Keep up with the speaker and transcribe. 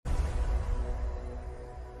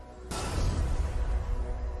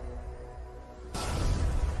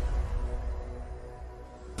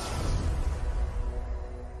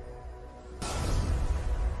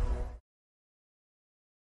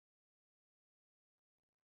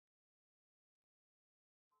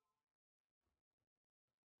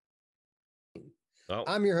Oh,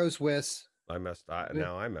 I'm your host, Wes. I messed. With-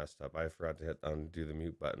 I messed up. I forgot to hit undo the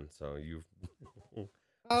mute button. So you,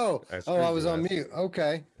 I I screwed was you, on Wes. mute.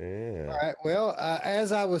 Okay. All Yeah. right. Well,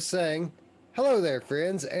 as I was saying, hello there,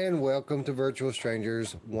 friends, and welcome to Virtual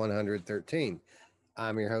Strangers 113.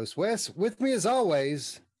 I'm your host, Wes. With me, as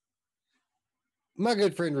always, my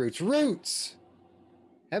good friend Roots. Roots,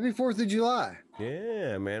 happy 4th of July.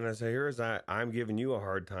 Yeah, man. As I hear, I'm giving you a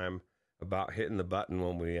hard time about hitting the button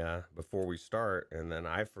when we before we start, and then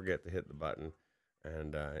I forget to hit the button,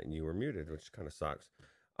 and you were muted, which kind of sucks.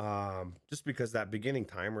 Just because that beginning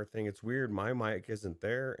timer thing, it's weird. My mic isn't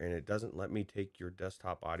there, and it doesn't let me take your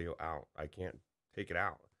desktop audio out. I can't take it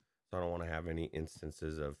out, so I don't want to have any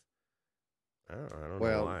instances of I don't know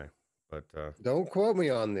Well, why, but don't quote me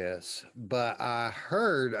on this, but I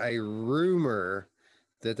heard a rumor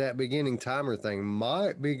that beginning timer thing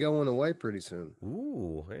might be going away pretty soon.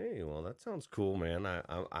 ooh, hey, well, that sounds cool, man.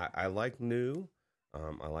 I like new.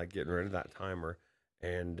 I like getting rid of that timer.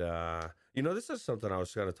 And this is something I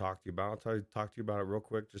was going to talk to you about. Talk to you about it real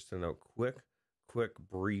quick, just in a quick,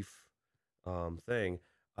 brief thing.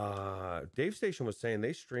 Dave Station was saying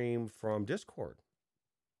they stream from Discord,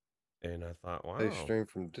 and I thought, They wow, stream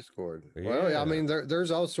from Discord. Well, I yeah, mean, there's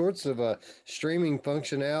all sorts of streaming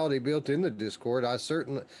functionality built into Discord. It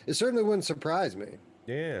certainly wouldn't surprise me.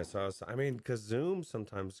 yeah. So I mean, because Zoom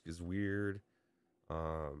sometimes is weird.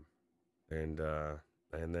 Um, and uh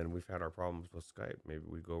and then we've had our problems with Skype. Maybe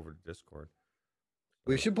we go over to Discord.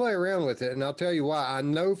 We So should play around with it, and I'll tell you why. I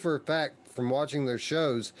know for a fact from watching their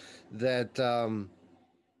shows that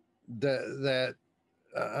that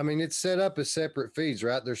I mean, it's set up as separate feeds,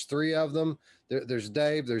 right? There's three of them. There's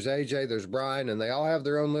Dave, there's AJ, there's Brian, and they all have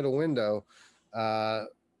their own little window. Uh,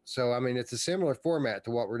 so I mean, it's a similar format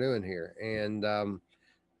to what we're doing here, and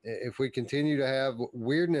if we continue to have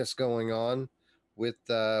weirdness going on with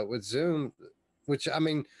Zoom, which I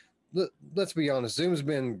mean, let's be honest, Zoom's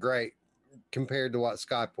been great compared to what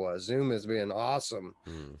Skype was. Zoom has been awesome,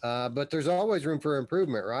 hmm. but there's always room for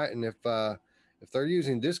improvement, right? And if they're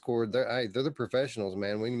using Discord, they're the professionals,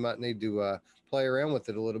 man. We might need to play around with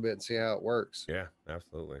it a little bit and see how it works. Yeah,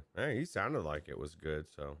 absolutely. Hey, he sounded like it was good,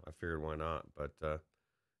 so I figured why not. But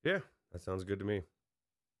yeah, that sounds good to me.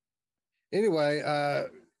 Anyway,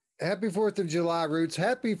 happy 4th of July, Roots.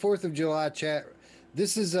 Happy 4th of July, chat.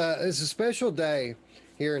 This is it's a special day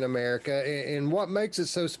here in America. And what makes it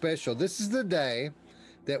so special, this is the day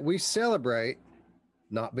that we celebrate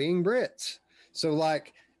not being Brits. So,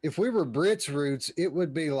 like, if we were Brits, Roots, it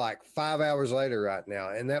would be like 5 hours later right now.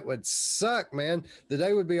 And that would suck, man. The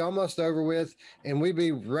day would be almost over with. And we'd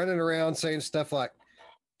be running around saying stuff like,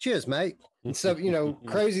 cheers, mate. And stuff,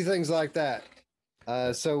 crazy things like that. Uh,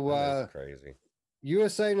 that so, that is uh, crazy.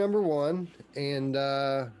 USA number one, and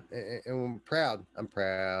I'm proud. I'm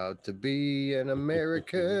proud to be an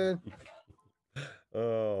American.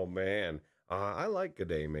 Oh man, I like Good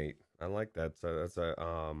Day Mate. I like that. So that's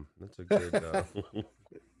a good.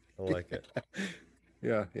 I like it.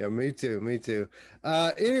 Yeah, yeah, me too, me too.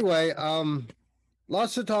 Anyway,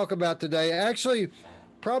 lots to talk about today. Actually,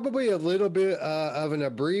 probably a little bit of an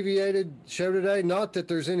abbreviated show today. Not that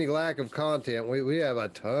there's any lack of content. We have a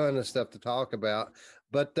ton of stuff to talk about,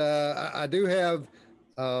 but I do have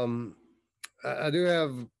um, I do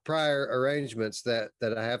have prior arrangements that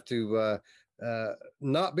I have to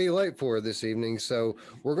not be late for this evening. So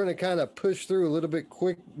we're going to kind of push through a little bit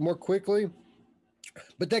more quickly,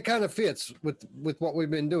 but that kind of fits with what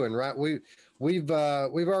we've been doing, right? We've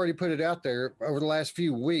already put it out there over the last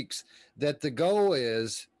few weeks that the goal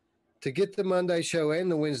is to get the Monday show and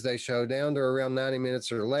the Wednesday show down to around 90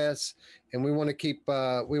 minutes or less, and we want to keep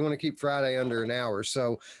Friday under an hour.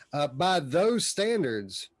 So by those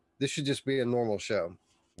standards, this should just be a normal show.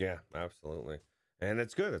 Yeah, absolutely. And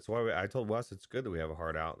it's good. That's why I told Wes it's good that we have a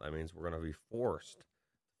hard out. That means we're going to be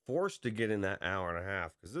forced to get in that hour and a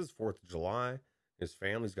half because this is 4th of July. His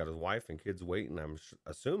family's got his wife and kids waiting,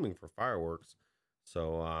 assuming for fireworks.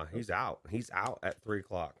 So he's out at 3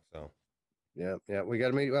 o'clock. So Yeah, yeah, we got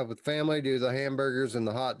to meet up with family, do the hamburgers and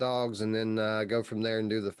the hot dogs, and then go from there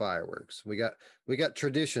and do the fireworks. We got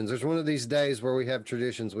traditions. There's one of these days where we have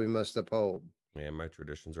traditions we must uphold. man, my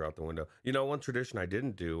traditions are out the window. One tradition I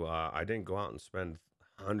didn't do, I didn't go out and spend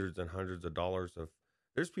hundreds and hundreds of dollars of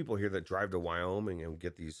there's people here that drive to Wyoming and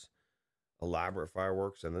get these elaborate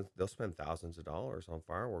fireworks, and then they'll spend thousands of dollars on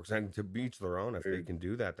fireworks. And to each their own, if they Dude. can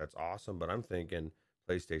do that, that's awesome. But I'm thinking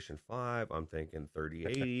PlayStation 5, I'm thinking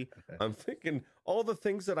 3080, I'm thinking all the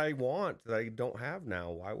things that I want that I don't have now.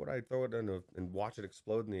 Why would I throw it in and watch it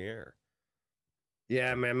explode in the air?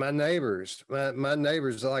 Yeah, man, my neighbors,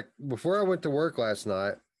 like before I went to work last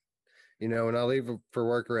night, and I leave for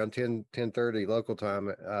work around 10:30 local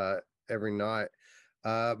time every night.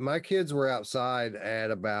 My kids were outside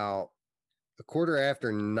at about a quarter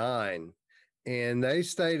after 9, and they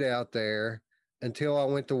stayed out there until I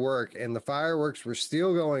went to work, and the fireworks were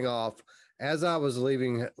still going off as I was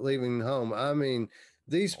leaving home. I mean,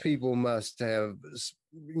 these people must have,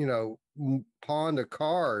 pawned a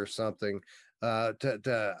car or something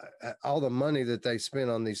to all the money that they spent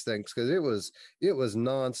on these things, because it was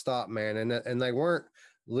nonstop, man, and they weren't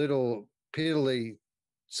little piddly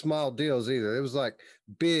small deals either. It was like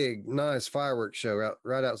big, nice fireworks show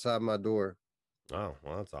right outside my door. Oh,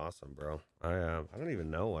 well, that's awesome, bro. I don't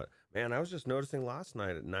even know what, man. I was just noticing last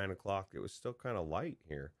night at 9 o'clock, it was still kind of light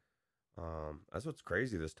here. That's what's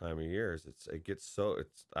crazy this time of year is it gets so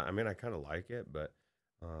it's. I mean, I kind of like it, but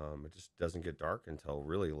it just doesn't get dark until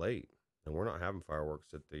really late, and we're not having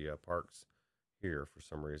fireworks at the parks here for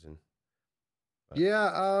some reason. But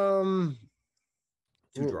Yeah,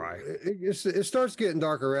 too dry. it starts getting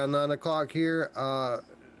dark around 9 o'clock here.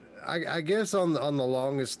 I guess on the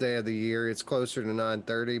longest day of the year, it's closer to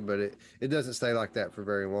 9:30, but it doesn't stay like that for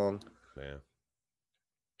very long. Yeah.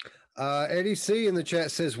 Eddie C in the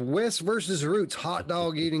chat says West versus Roots hot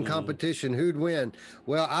dog eating competition. Who'd win?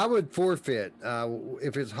 Well, I would forfeit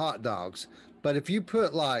if it's hot dogs, but if you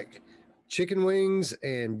put like chicken wings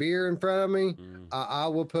and beer in front of me, I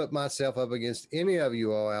will put myself up against any of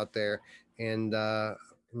you all out there, and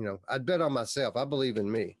I'd bet on myself. I believe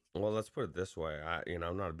in me. Well, let's put it this way.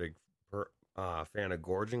 I'm not a big fan of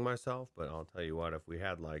gorging myself, but I'll tell you what. If we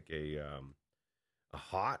had like a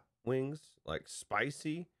hot wings, like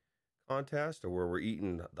spicy contest, or where we're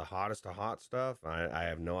eating the hottest of hot stuff, I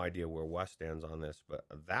have no idea where Wes stands on this, but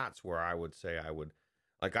that's where I would say I would.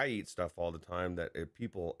 Like I eat stuff all the time that if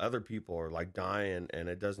other people are like dying, and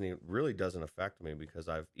it really doesn't affect me because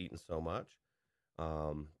I've eaten so much.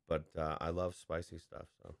 But I love spicy stuff,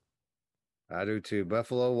 so. I do too.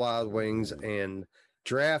 Buffalo Wild Wings and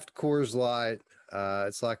Draft Coors Light.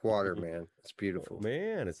 It's like water, man. It's beautiful.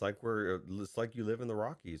 Man, it's like you live in the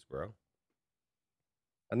Rockies, bro.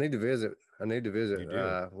 I need to visit.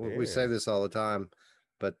 We say this all the time,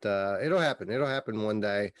 but it'll happen. It'll happen one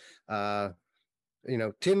day. 10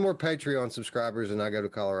 more Patreon subscribers and I go to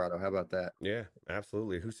Colorado. How about that? Yeah,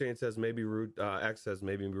 absolutely. Hussein says maybe X says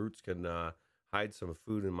maybe Roots can hide some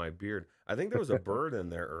food in my beard. I think there was a bird in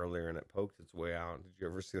there earlier and it poked its way out. Did you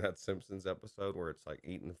ever see that Simpsons episode where it's like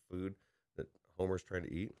eating food that Homer's trying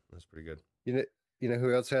to eat? That's pretty good. You know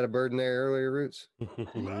who else had a bird in there earlier, Roots?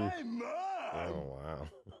 My mom. Oh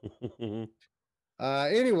wow.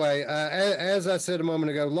 Anyway, as I said a moment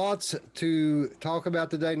ago, lots to talk about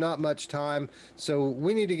today, not much time, so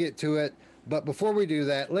we need to get to it. But before we do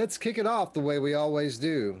that, let's kick it off the way we always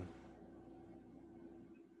do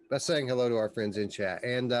by saying hello to our friends in chat.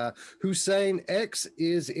 And Hussein X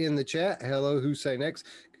is in the chat. Hello, Hussein X.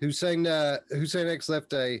 Hussein X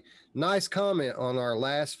left a nice comment on our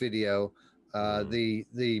last video,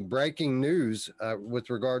 the breaking news with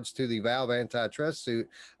regards to the Valve antitrust suit.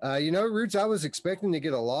 Roots, I was expecting to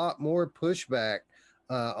get a lot more pushback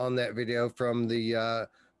on that video from the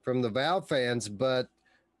Valve fans, but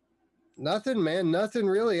nothing, man, nothing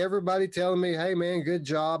really. Everybody telling me, hey, man, good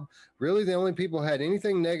job. Really, the only people who had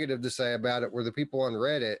anything negative to say about it were the people on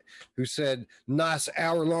Reddit who said, nice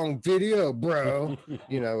hour-long video, bro.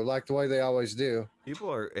 Like the way they always do.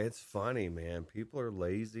 It's funny, man. People are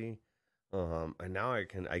lazy. And now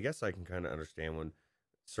I guess I can kind of understand when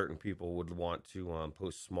certain people would want to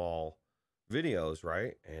post small videos,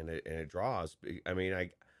 right? And it draws. I mean,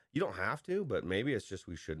 you don't have to, but maybe it's just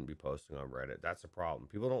we shouldn't be posting on Reddit. That's a problem.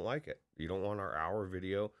 People don't like it. You don't want our hour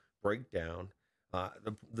video breakdown.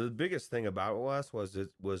 The biggest thing about us was it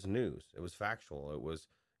was news. It was factual. It was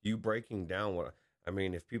you breaking down what. I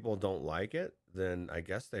mean, if people don't like it, then I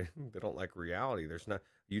guess they don't like reality.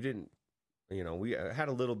 We had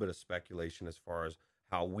a little bit of speculation as far as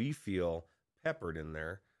how we feel peppered in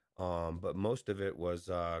there. But most of it was,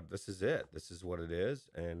 this is it. This is what it is.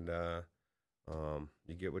 And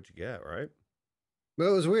you get what you get, right? But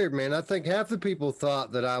it was weird, man. I think half the people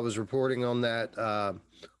thought that I was reporting on that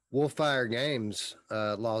Wolfire Games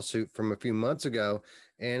lawsuit from a few months ago.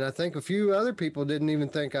 And I think a few other people didn't even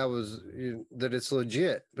think that it's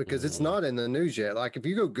legit because it's not in the news yet. Like if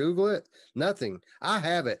you go Google it, nothing. I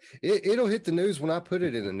have it. It'll hit the news when I put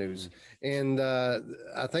it in the news. And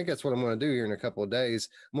I think that's what I'm going to do here in a couple of days.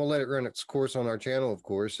 I'm going to let it run its course on our channel, of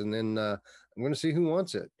course. And then I'm going to see who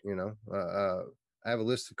wants it. I have a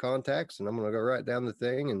list of contacts and I'm going to go right down the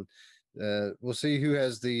thing and we'll see who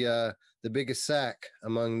has the biggest sack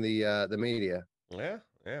among the media.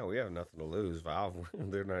 Yeah, we have nothing to lose. Valve,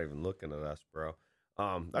 they're not even looking at us, bro.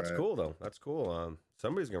 That's Right. cool though. That's cool.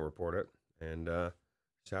 Somebody's gonna report it, and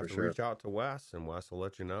just have For to sure. reach out to Wes, and Wes will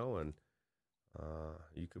let you know, and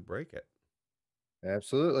you could break it.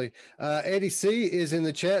 Absolutely. Eddie C is in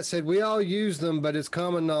the chat, said we all use them, but it's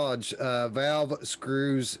common knowledge. Valve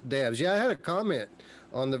screws devs. Yeah, I had a comment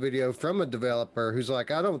on the video from a developer who's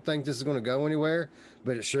like, I don't think this is going to go anywhere,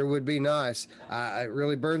 but it sure would be nice. It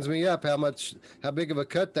really burns me up how big of a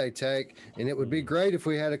cut they take, and it would be great if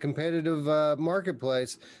we had a competitive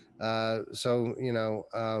marketplace. I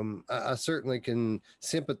certainly can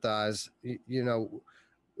sympathize.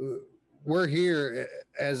 We're here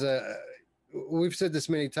as a we've said this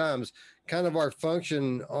many times, kind of our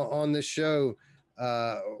function on this show,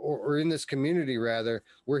 or in this community rather.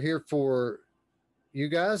 We're here for you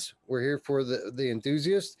guys, we're here for the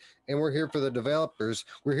enthusiasts, and we're here for the developers.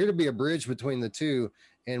 We're here to be a bridge between the two,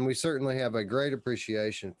 and we certainly have a great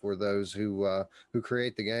appreciation for those who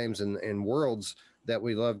create the games and worlds that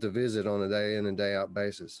we love to visit on a day in and day out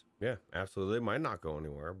basis. Yeah, absolutely. It might not go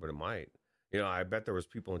anywhere, but it might. I bet there was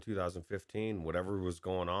people in 2015, whatever was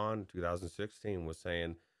going on, 2016 was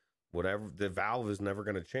saying whatever the Valve is never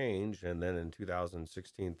going to change, and then in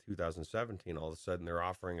 2016, 2017, all of a sudden they're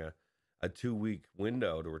offering a 2 week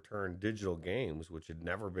window to return digital games, which had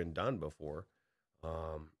never been done before.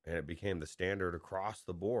 And it became the standard across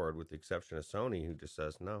the board, with the exception of Sony, who just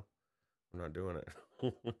says, no, I'm not doing it.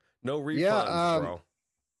 No Yeah, refunds, bro.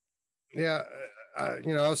 yeah. I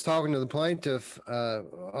was talking to the plaintiff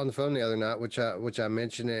on the phone the other night, which I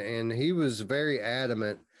mentioned, and he was very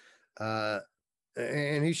adamant.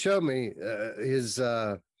 And he showed me his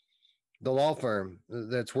the law firm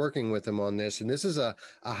that's working with him on this, and this is a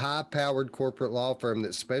high-powered corporate law firm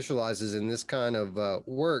that specializes in this kind of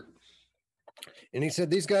work. And he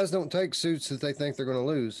said these guys don't take suits that they think they're going to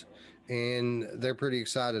lose, and they're pretty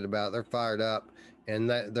excited about it. They're fired up, and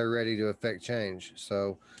that they're ready to affect change.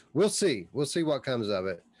 So we'll see what comes of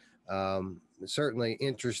it. Certainly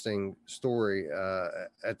interesting story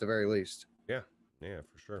at the very least. Yeah,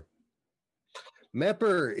 for sure.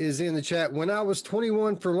 Mepper is in the chat. When I was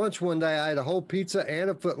 21 for lunch one day, I had a whole pizza and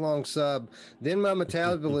a foot long sub. Then my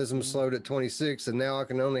metabolism slowed at 26, and now I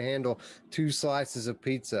can only handle 2 slices of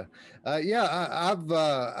pizza. I've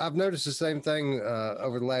noticed the same thing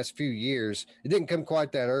over the last few years. It didn't come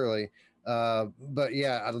quite that early, but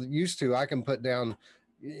yeah, I used to. I can put down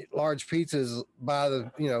large pizzas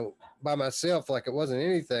by myself like it wasn't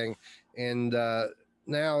anything, and now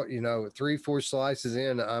 3-4 slices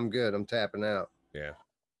in, I'm good. I'm tapping out. Yeah.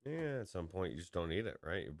 At some point, you just don't need it,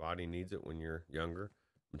 right? Your body needs it when you're younger.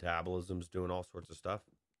 Metabolism's doing all sorts of stuff.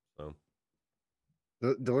 So,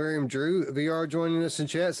 Delirium Drew VR joining us in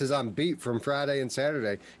chat says, I'm beat from Friday and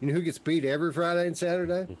Saturday. You know who gets beat every Friday and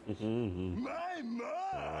Saturday? My mom.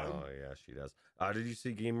 Oh yeah, she does. Did you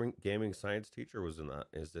see gaming science teacher is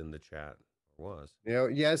in the chat? Or was?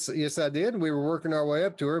 Yes, I did. We were working our way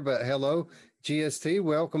up to her, but hello, GST,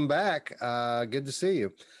 welcome back. Good to see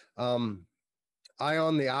you.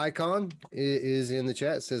 Ion the Icon is in the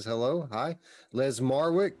chat, says hello. Hi. Les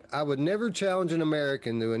Marwick, I would never challenge an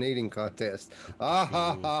American to an eating contest. Ah,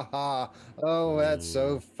 ha, ha, ha. Oh, that's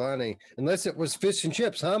so funny. Unless it was fish and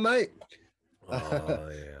chips, huh, mate?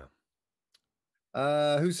 Oh,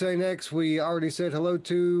 yeah. Who's saying next? We already said hello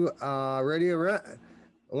to Radio Runt.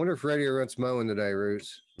 I wonder if Radio Runt's mowing today,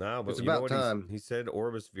 Roots. No, but it's about time. He said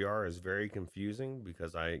Orbis VR is very confusing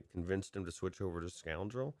because I convinced him to switch over to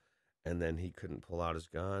Scoundrel, and then he couldn't pull out his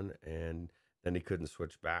gun, and then he couldn't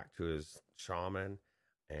switch back to his shaman,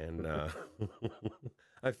 and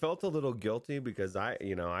I felt a little guilty because I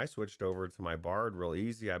switched over to my bard real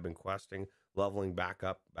easy. I've been questing, leveling back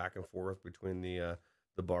and forth between the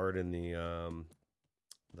bard and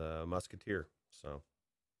the musketeer. So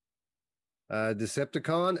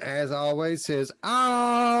Decepticon, as always, says,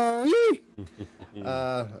 "Oh,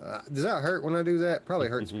 does that hurt when I do that? Probably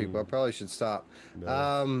hurts people. I probably should stop."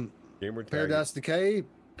 No. Paradise Decay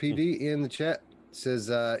PD in the chat says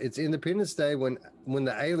it's Independence Day when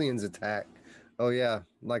the aliens attack. Oh yeah,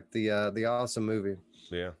 like the awesome movie.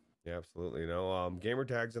 Yeah, absolutely. No, gamer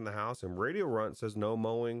tags in the house, and Radio Runt says no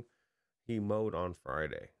mowing. He mowed on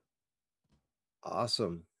Friday.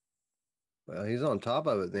 Awesome. Well, he's on top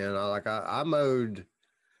of it then. I mowed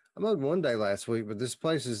one day last week, but this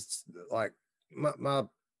place is like my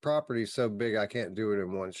property is so big I can't do it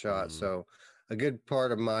in one shot. Mm-hmm. So a good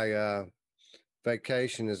part of my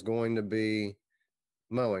vacation is going to be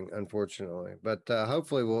mowing, unfortunately. But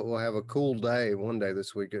hopefully we'll have a cool day one day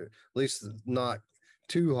this week, at least not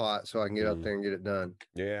too hot, so I can get up there and get it done.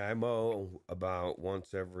 Yeah, I mow about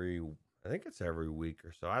once every, I think it's every week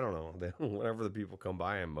or so. I don't know. Whenever the people come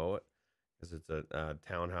by and mow it, because it's a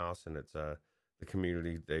townhouse and it's the the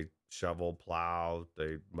community. They shovel, plow,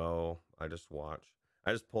 they mow. I just watch.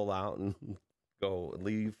 I just pull out and go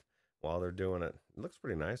leave while they're doing it. It looks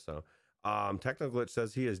pretty nice though. Technical Glitch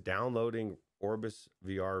says he is downloading Orbis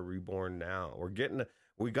VR Reborn now. We're getting.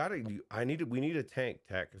 We got to. We need a tank,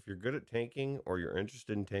 Tech. If you're good at tanking or you're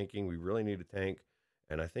interested in tanking, we really need a tank.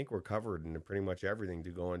 And I think we're covered in pretty much everything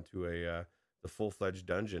to go into the full fledged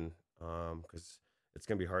dungeon. Because it's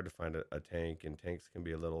gonna be hard to find a tank, and tanks can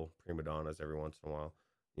be a little prima donnas every once in a while.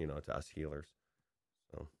 To us healers.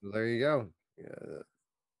 So there you go.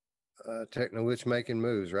 Yeah. Technowitch making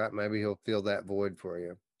moves, right? Maybe he'll fill that void for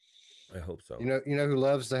you. I hope so. You know who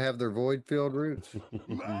loves to have their void filled, Roots?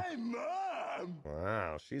 My mom.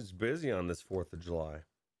 Wow, she's busy on this 4th of July.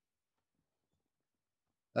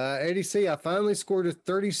 ADC, I finally scored a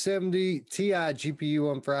 3070 Ti GPU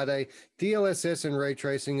on Friday. DLSS and ray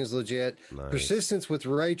tracing is legit. Nice. Persistence with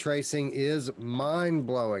ray tracing is mind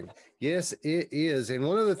blowing. Yes, it is. And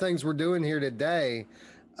one of the things we're doing here today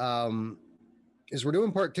is we're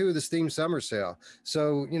doing part 2 of the Steam Summer Sale.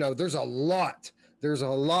 So, there's a lot. There's a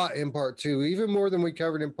lot in part 2, even more than we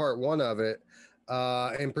covered in part 1 of it.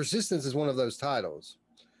 And Persistence is one of those titles.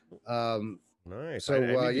 Nice. So, I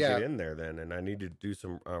need to get in there then, and I need to do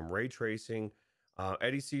some ray tracing.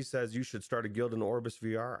 Eddie C says you should start a guild in Orbis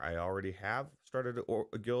VR. I already have started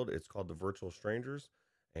a guild. It's called the Virtual Strangers,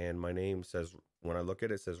 and my name says, when I look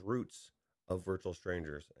at it, it says Roots of Virtual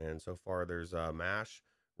Strangers. And so far, there's Mash,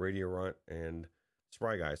 Radio Runt, and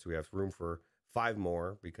Spry Guy. So we have room for 5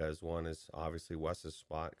 more because one is obviously Wes's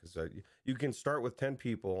spot. Because you can start with 10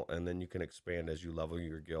 people, and then you can expand as you level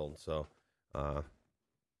your guild. So.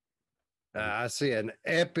 I see an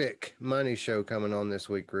epic money show coming on this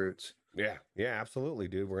week, Roots. Yeah, absolutely,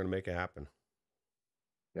 dude. We're gonna make it happen.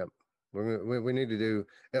 Yep, we need to do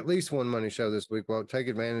at least one money show this week. Well, take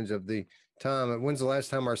advantage of the time. When's the last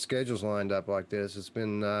time our schedules lined up like this? It's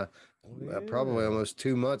been probably almost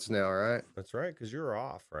 2 months now, right? That's right, because you're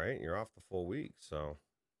off, right? You're off the full week, so.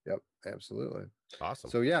 Yep, absolutely. Awesome.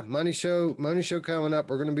 So yeah, money show coming up.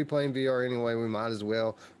 We're going to be playing VR anyway. We might as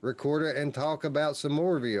well record it and talk about some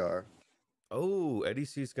more VR. Oh, Eddie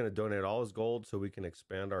C is going to donate all his gold so we can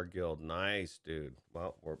expand our guild. Nice, dude.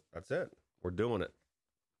 Well, that's it. We're doing it.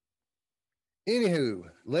 Anywho,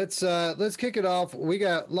 let's kick it off. We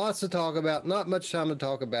got lots to talk about, not much time to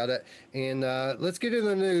talk about it. And let's get into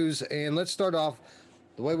the news, and let's start off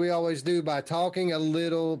the way we always do by talking a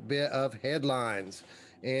little bit of headlines.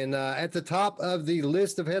 And at the top of the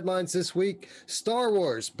list of headlines this week, Star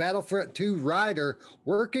Wars Battlefront 2 writer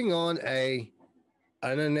working on a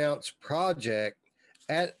unannounced project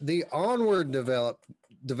at the Onward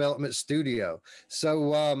development studio.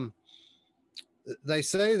 So they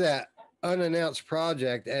say that unannounced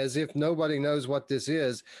project as if nobody knows what this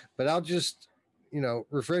is, but I'll just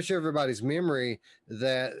refresh everybody's memory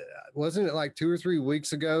that wasn't it like 2 or 3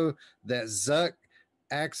 weeks ago that Zuck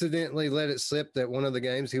accidentally let it slip that one of the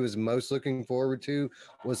games he was most looking forward to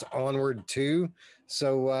was Onward 2.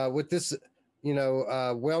 So with this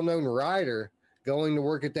well-known writer going to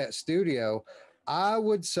work at that studio, I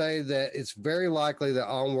would say that it's very likely that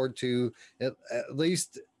Onward 2, at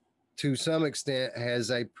least to some extent, has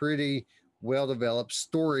a pretty well-developed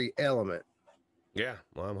story element. Yeah,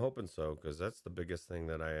 well, I'm hoping so, because that's the biggest thing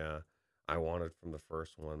that I wanted from the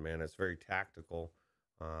first one, man. It's very tactical.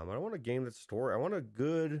 I don't want a game that's story. I want a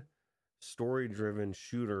good story-driven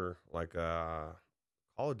shooter like Call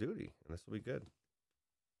of Duty, and this will be good.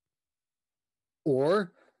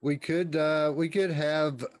 Or we could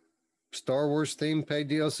have Star Wars themed paid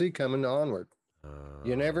DLC coming to Onward.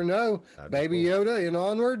 You never know. Baby cool. Yoda in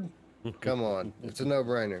Onward? Come on. It's a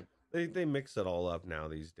no-brainer. They mix it all up now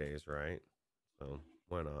these days, right? So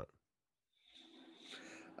why not?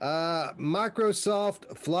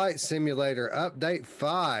 Microsoft Flight Simulator Update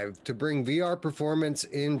 5 to bring VR performance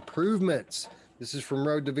improvements. This is from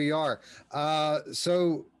Road to VR.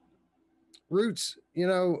 So, Roots,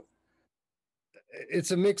 it's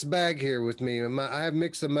a mixed bag here with me. I have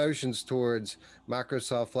mixed emotions towards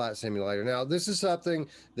Microsoft Flight Simulator. Now, this is something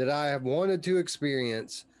that I have wanted to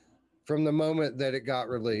experience from the moment that it got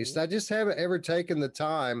released. I just haven't ever taken the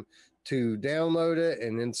time to download it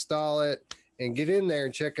and install it and get in there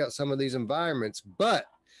and check out some of these environments. But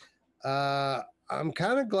I'm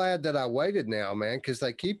kind of glad that I waited now, man, because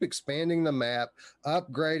they keep expanding the map,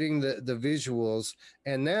 upgrading the visuals,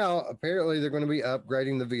 and now apparently they're going to be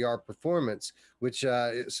upgrading the VR performance, which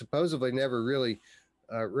supposedly never really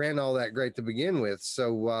ran all that great to begin with.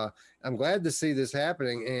 So I'm glad to see this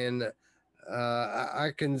happening, and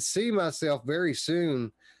I can see myself very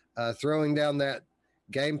soon throwing down that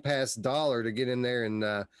Game Pass dollar to get in there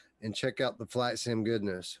and check out the flight sim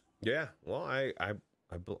goodness. Yeah. Well,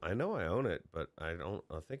 I know I own it, but I don't.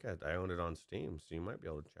 I think I own it on Steam, so you might be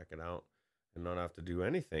able to check it out and not have to do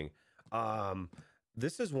anything. Um,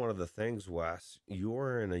 this is one of the things, Wes.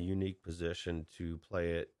 You're in a unique position to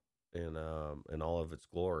play it in all of its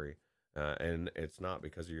glory, and it's not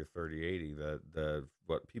because of your 3080. The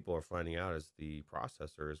what people are finding out is the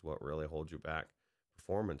processor is what really holds you back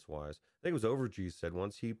performance wise. I think it was Overg said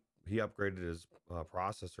once he upgraded his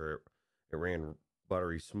processor, it ran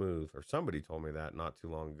buttery smooth, or somebody told me that not too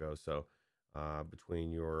long ago. So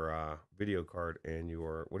between your video card and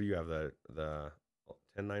your, what do you have, the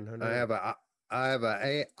 10900? I have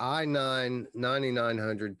a i9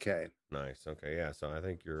 9900K. Nice. Okay, yeah. So I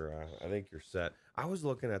think you're set. I was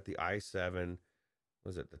looking at the i7,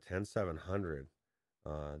 was it the 10700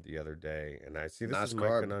 the other day, and I see this Nice is my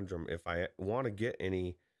carb. conundrum. If I want to get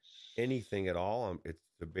anything at all, it's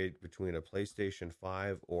debate between a PlayStation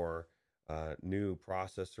 5 or new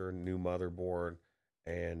processor, new motherboard,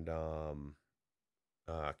 and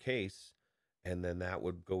case, and then that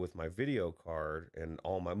would go with my video card and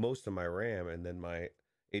all my most of my RAM, and then my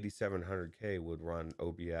 8700K would run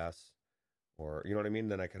OBS, or you know what I mean.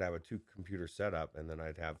 Then I could have a two computer setup, and then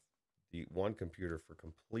I'd have the one computer for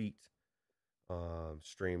complete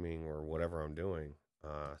streaming or whatever I'm doing.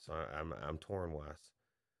 So I'm torn, Wes.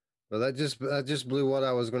 Well, that just blew what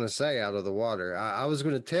I was going to say out of the water. I was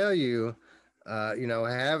going to tell you,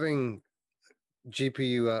 having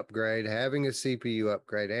GPU upgrade, having a CPU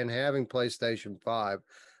upgrade, and having PlayStation 5,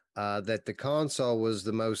 that the console was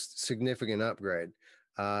the most significant upgrade.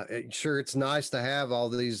 Sure, it's nice to have all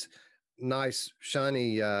these nice,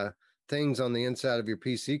 shiny things on the inside of your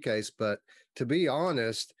PC case, but to be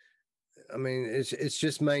honest, I mean, it's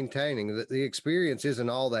just maintaining the experience isn't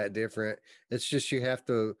all that different. It's just you have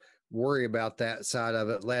to worry about that side of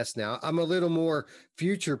it less now. I'm a little more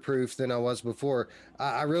future proof than I was before.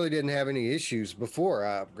 I really didn't have any issues before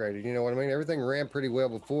I upgraded. You know what I mean? Everything ran pretty well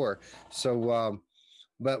before. So,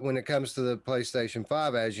 but when it comes to the PlayStation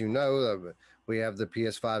 5, as you know, we have the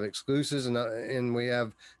PS5 exclusives, and we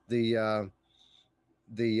have the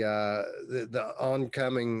the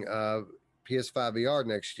oncoming PS5 VR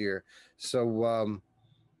next year. So,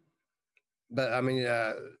 but I mean,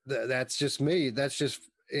 that's just me. That's just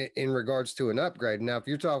in regards to an upgrade. Now, if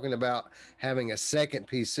you're talking about having a second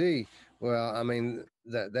PC, well, I mean,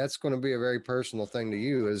 that's going to be a very personal thing to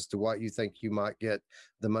you as to what you think you might get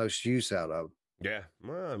the most use out of. Yeah,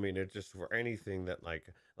 well, I mean, it's just for anything that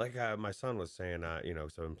my son was saying,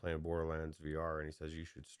 so I'm playing Borderlands VR, and he says you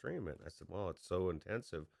should stream it. I said, well, it's so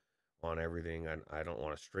intensive on everything, and I don't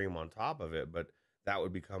want to stream on top of it, but that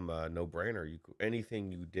would become a no brainer. Anything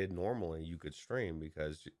you did normally, you could stream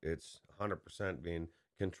because it's 100% being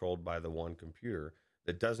controlled by the one computer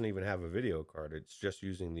that doesn't even have a video card. It's just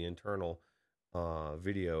using the internal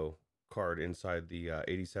video card inside the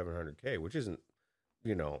 8700K, which isn't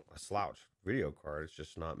a slouch video card. It's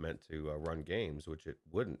just not meant to run games, which it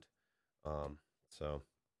wouldn't. So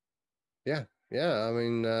Yeah, yeah. I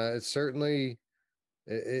mean, it's certainly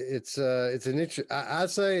it's an interest. I'd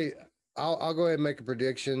say I'll go ahead and make a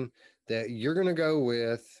prediction that you're going to go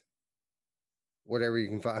with whatever you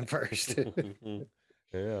can find first. yeah,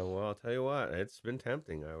 well, I'll tell you what, it's been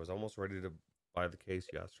tempting. I was almost ready to buy the case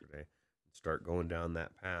yesterday and start going down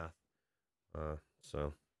that path.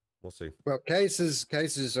 So we'll see. Well, cases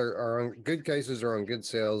are on good cases are on good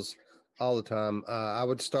sales all the time. I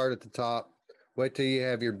would start at the top, wait till you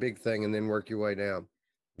have your big thing, and then work your way down.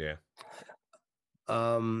 Yeah.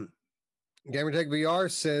 Gamertech VR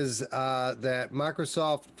says that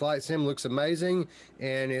Microsoft Flight Sim looks amazing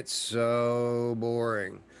and it's so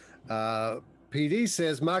boring. PD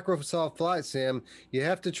says Microsoft Flight Sim, you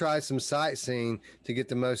have to try some sightseeing to get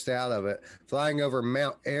the most out of it. Flying over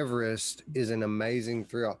Mount Everest is an amazing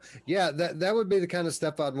thrill. Yeah, that would be the kind of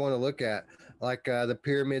stuff I'd want to look at, like the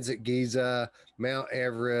pyramids at Giza, Mount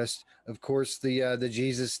Everest, of course the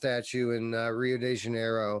Jesus statue in Rio de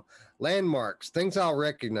Janeiro, landmarks, things I'll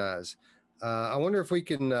recognize. I wonder if we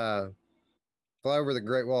can fly over the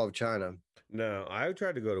Great Wall of China. No, I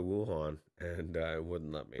tried to go to Wuhan and it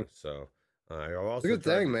wouldn't let me. So I also it's a good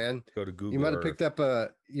thing, man. Go to Google. You might have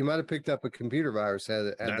picked up a computer virus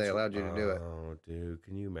had they allowed you to do it. Oh, dude,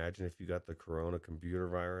 can you imagine if you got the Corona computer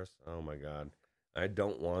virus? Oh my God, I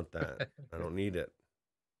don't want that. I don't need it.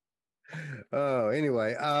 Oh,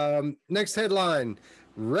 anyway, next headline: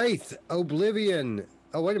 Wraith Oblivion.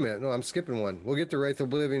 Oh, wait a minute. No, I'm skipping one. We'll get to Wraith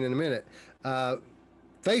Oblivion in a minute.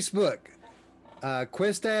 Facebook.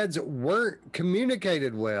 Quest ads weren't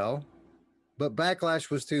communicated well, but backlash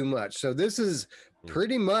was too much. So this is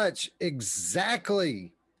pretty much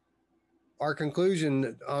exactly our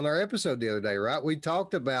conclusion on our episode the other day, right? We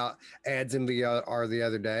talked about ads in VR the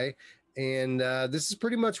other day, and this is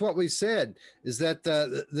pretty much what we said: is that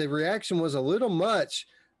the reaction was a little much.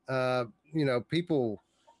 People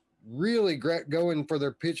really going for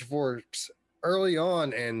their pitchforks early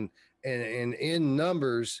on and in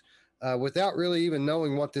numbers without really even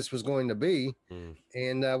knowing what this was going to be.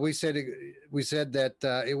 And we said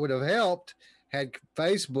that it would have helped had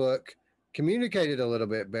Facebook communicated a little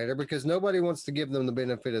bit better, because nobody wants to give them the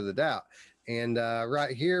benefit of the doubt. And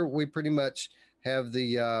right here, we pretty much have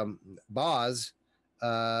the Boz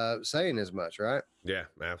saying as much, right? Yeah,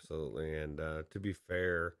 absolutely. And to be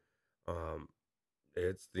fair, um,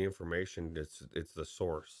 it's the information. It's the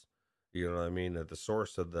source. You know what I mean? At the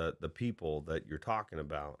source of the people that you're talking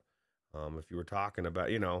about. If you were talking about,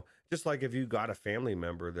 just like if you got a family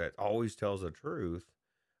member that always tells the truth,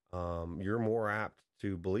 you're more apt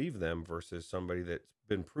to believe them versus somebody that's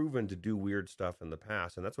been proven to do weird stuff in the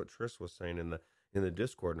past. And that's what Tris was saying in the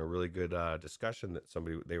Discord, in a really good discussion that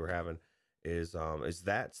they were having. Is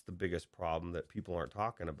that's the biggest problem that people aren't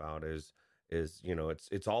talking about is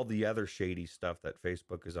it's all the other shady stuff that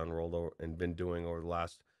Facebook has unrolled and been doing over the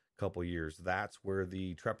last couple years. That's where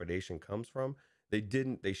the trepidation comes from.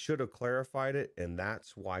 They should have clarified it, and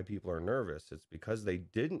that's why people are nervous. It's because they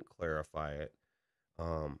didn't clarify it.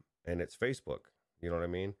 And it's Facebook, you know what I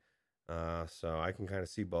mean? So I can kind of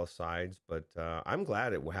see both sides, but I'm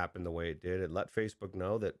glad it happened the way it did. It let Facebook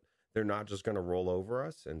know that they're not just going to roll over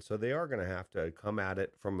us. And so they are going to have to come at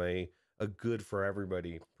it from a good for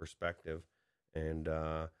everybody perspective. And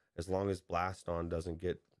as long as Blast On doesn't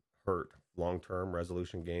get hurt long-term,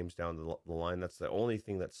 Resolution Games down the line, that's the only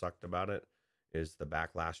thing that sucked about it, is the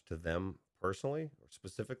backlash to them personally or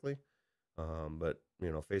specifically. But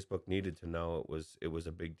Facebook needed to know it was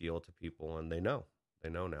a big deal to people, and they know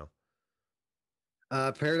now.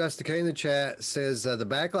 Paradise Decay in the chat says the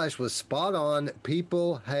backlash was spot on.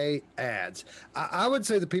 People hate ads. I would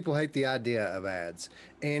say the people hate the idea of ads,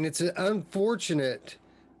 and it's unfortunate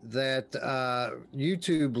that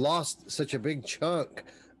YouTube lost such a big chunk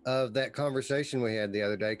of that conversation we had the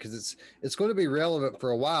other day, because it's going to be relevant for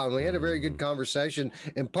a while, and we had a very good conversation.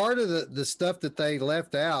 And part of the stuff that they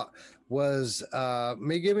left out was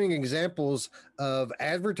me giving examples of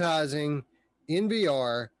advertising in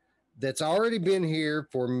VR that's already been here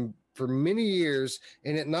for many years,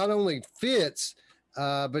 and it not only fits,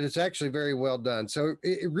 but it's actually very well done. So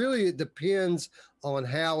it really depends on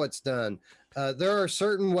how it's done. There are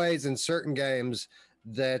certain ways in certain games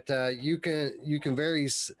that you can very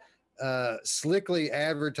slickly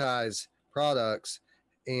advertise products,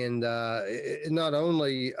 and it not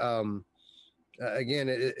only again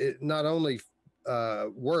it not only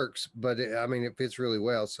works, but it fits really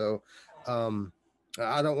well. So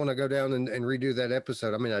I don't want to go down and redo that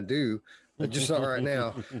episode. I mean, I do, but just not right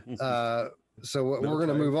now. So we're going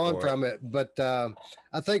to move on from it. But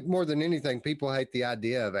I think more than anything, people hate the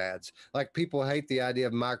idea of ads. Like, people hate the idea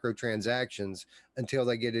of microtransactions until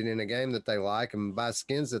they get it in a game that they like and buy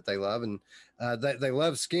skins that they love. And they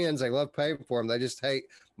love skins. They love paying for them. They just hate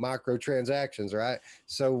microtransactions, right?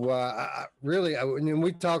 So when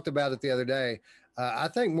we talked about it the other day, I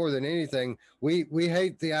think more than anything, we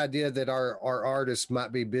hate the idea that our artists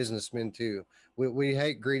might be businessmen too. We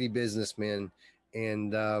hate greedy businessmen.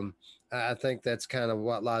 And I think that's kind of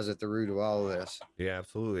what lies at the root of all of this. Yeah,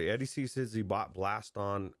 absolutely. Eddie C says he bought Blast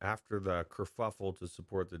On after the kerfuffle to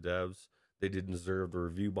support the devs. They didn't deserve the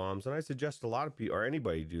review bombs. And I suggest a lot of people, or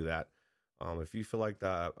anybody, do that. If you feel like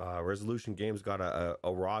the Resolution Games got a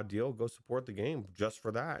raw deal, go support the game just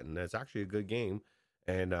for that. And it's actually a good game.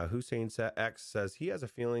 And Hussein X says he has a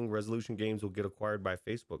feeling Resolution Games will get acquired by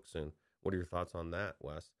Facebook soon. What are your thoughts on that,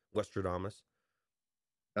 Westradamus?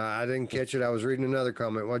 I didn't catch it. I was reading another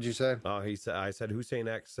comment. What'd you say? Oh, I said Hussein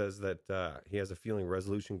X says that he has a feeling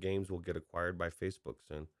Resolution Games will get acquired by Facebook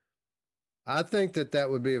soon. I think that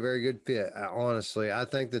would be a very good fit. Honestly, I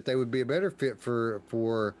think that they would be a better fit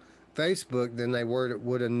for Facebook than they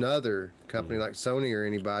would another company like Sony or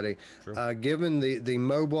anybody. Given the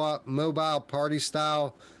mobile party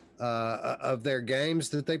style of their games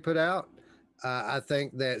that they put out, I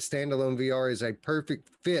think that standalone VR is a perfect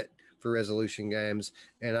fit for Resolution Games,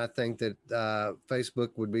 and I think that Facebook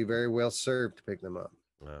would be very well served to pick them up.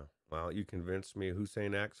 Well, you convinced me.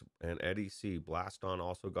 Hussein X and Eddie C. Blast On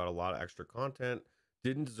also got a lot of extra content.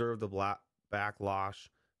 Didn't deserve the backlash.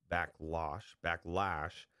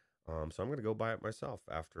 So I'm gonna go buy it myself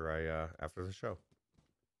after the show.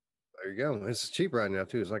 There you go. It's cheap right now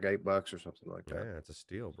too. It's like $8 or something like that. Yeah, it's a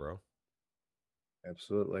steal, bro.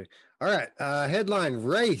 Absolutely. All right. Headline: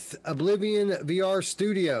 Wraith Oblivion VR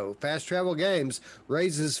Studio Fast Travel Games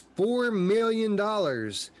raises $4 million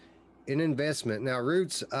in investment. Now,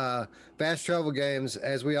 Roots Fast Travel Games,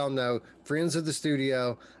 as we all know, friends of the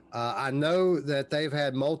studio. I know that they've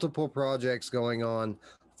had multiple projects going on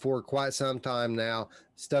for quite some time now,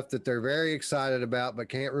 stuff that they're very excited about but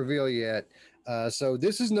can't reveal yet. So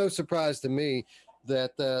this is no surprise to me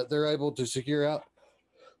that they're able to secure out,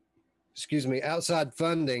 outside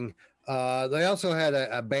funding. They also had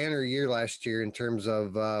a banner year last year in terms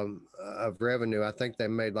of revenue. I think they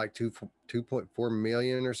made like 2.4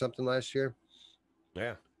 million or something last year.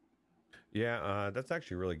 Yeah. Yeah, that's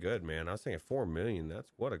actually really good, man. I was thinking 4 million.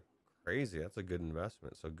 That's what a crazy. That's a good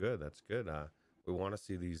investment. So good. That's good. We want to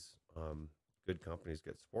see these good companies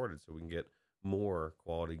get supported so we can get more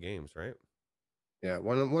quality games, right? Yeah,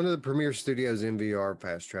 one of the premier studios in VR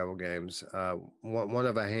fast travel games. One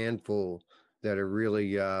of a handful that are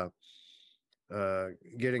really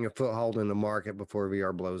getting a foothold in the market before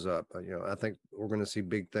VR blows up. I think we're going to see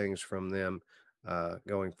big things from them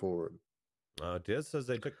going forward. Diz says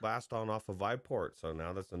they took Blast On off of Viveport, so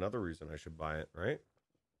now that's another reason I should buy it, right?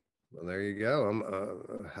 Well, there you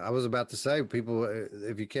go. I was about to say, people,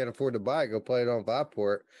 if you can't afford to buy it, go play it on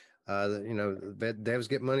Viveport. Devs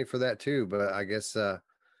get money for that too. But I guess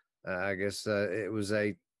it was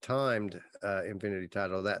a timed Infinity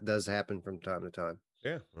title. That does happen from time to time.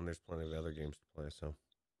 Yeah, and there's plenty of other games to play. So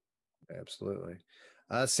Absolutely.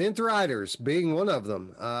 Synth Riders being one of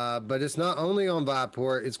them. But it's not only on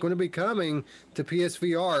Viveport, it's going to be coming to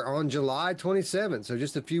PSVR on July 27th. So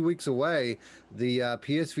just a few weeks away, the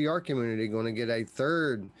PSVR community going to get a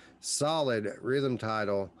third solid rhythm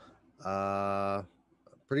title.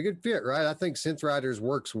 Pretty good fit, right? I think Synth Riders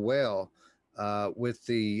works well with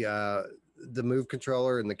the move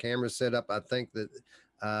controller and the camera setup. I think that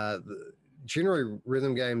generally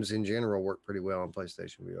rhythm games in general work pretty well on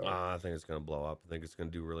PlayStation VR. I think it's going to blow up. I think it's going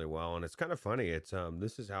to do really well, and it's kind of funny. It's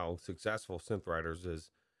this is how successful Synth Riders is.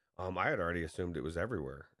 I had already assumed it was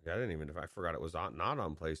everywhere. I didn't even. I forgot it was not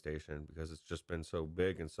on PlayStation because it's just been so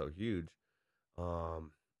big and so huge.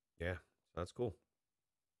 Yeah, that's cool.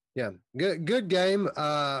 Yeah, good game.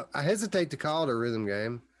 I hesitate to call it a rhythm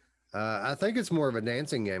game. I think it's more of a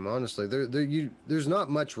dancing game, honestly. There's not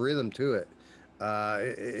much rhythm to it.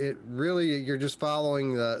 It really, you're just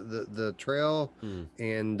following the trail,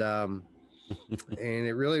 and and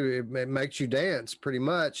it makes you dance pretty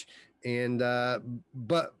much. And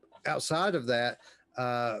but outside of that,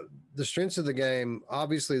 the strengths of the game,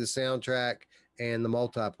 obviously the soundtrack and the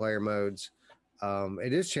multiplayer modes.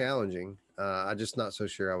 It is challenging. I'm just not so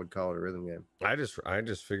sure I would call it a rhythm game. I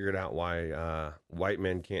just figured out why white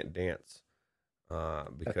men can't dance.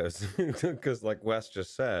 Because because like Wes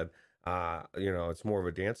just said, it's more of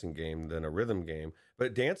a dancing game than a rhythm game.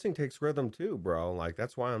 But dancing takes rhythm too, bro. Like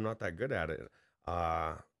that's why I'm not that good at it.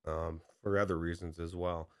 For other reasons as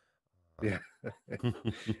well. Yeah.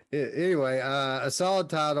 Anyway, a solid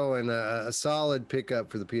title and a solid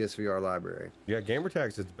pickup for the PSVR library. Yeah,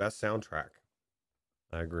 Gamertag's its best soundtrack.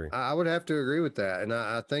 I agree. I would have to agree with that, and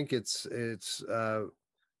I think it's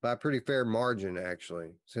by a pretty fair margin actually.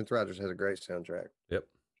 Synth Riders has a great soundtrack. Yep.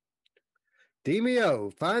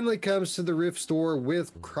 Demeo finally comes to the Rift store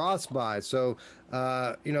with cross-buy. So,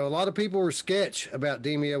 a lot of people were sketch about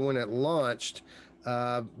Demeo when it launched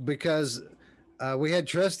because we had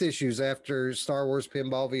trust issues after Star Wars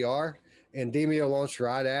Pinball VR, and Demeo launched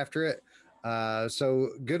right after it. So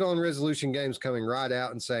good on Resolution Games coming right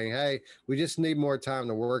out and saying, hey, we just need more time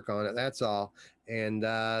to work on it. That's all. And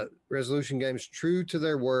Resolution Games, true to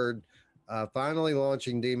their word, finally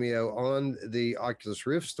launching Demeo on the Oculus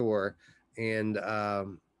Rift store and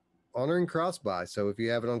honoring cross-buy. So if you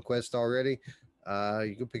have it on Quest already,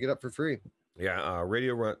 you can pick it up for free. Yeah,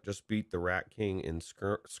 Radio Runt just beat the Rat King in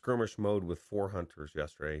skirmish mode with 4 hunters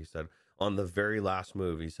yesterday. He said on the very last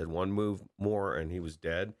move, he said one move more and he was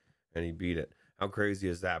dead. And he beat it. How crazy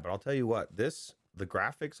is that? But I'll tell you what, the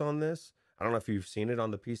graphics on this, I don't know if you've seen it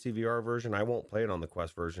on the PC VR version. I won't play it on the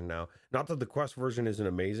Quest version now. Not that the Quest version isn't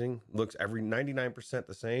amazing. Looks every 99%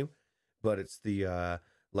 the same, but it's the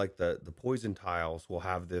like the poison tiles will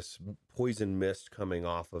have this poison mist coming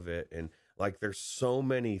off of it. And like there's so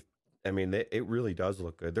many, I mean, it really does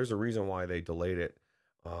look good. There's a reason why they delayed it.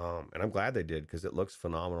 And I'm glad they did because it looks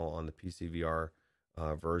phenomenal on the PC VR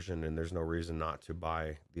version, and there's no reason not to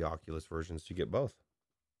buy the Oculus versions to get both.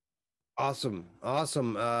 Awesome.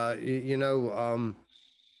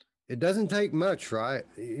 It doesn't take much, right?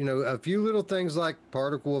 A few little things like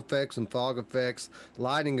particle effects and fog effects,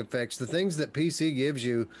 lighting effects, the things that PC gives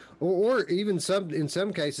you, or even in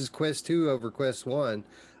some cases Quest 2 over Quest 1.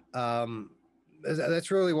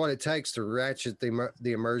 that's really what it takes to ratchet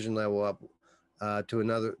the immersion level up to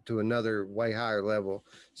another way higher level.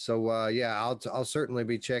 So yeah, I'll certainly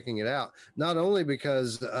be checking it out. Not only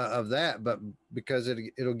because of that, but because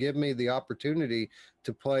it'll give me the opportunity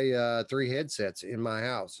to play 3 headsets in my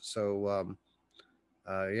house. So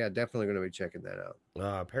yeah, definitely going to be checking that out.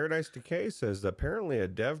 Paradise Decay says that apparently a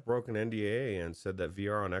dev broke an NDA and said that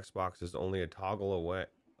VR on Xbox is only a toggle away.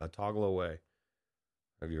 A toggle away.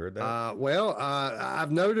 Have you heard that? Well,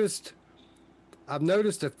 I've noticed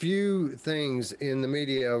a few things in the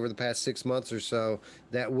media over the past 6 months or so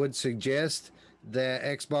that would suggest that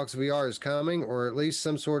Xbox VR is coming, or at least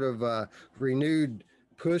some sort of renewed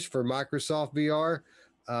push for Microsoft VR.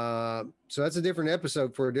 So that's a different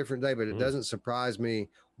episode for a different day, but it doesn't surprise me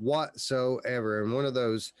whatsoever. And one of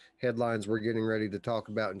those headlines we're getting ready to talk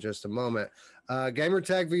about in just a moment.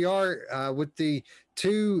 Gamertag VR with the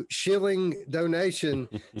 2 shilling donation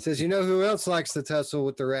says, you know who else likes to tussle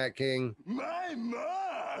with the Rat King? My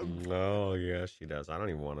mom. Oh yeah, she does. I don't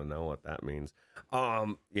even want to know what that means.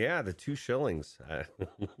 Yeah, the 2 shillings.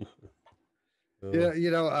 Yeah,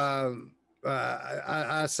 you know,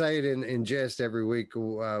 I say it in jest every week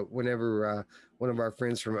whenever one of our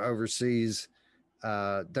friends from overseas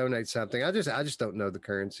donate something. I just don't know the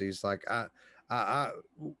currencies. Like I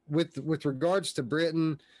with regards to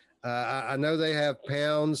Britain, I know they have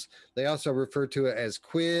pounds. They also refer to it as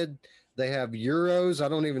quid. They have euros. I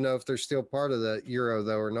don't even know if they're still part of the euro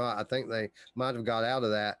though or not. I think they might have got out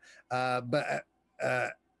of that. But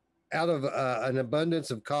out of an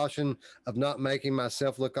abundance of caution of not making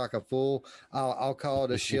myself look like a fool, I'll call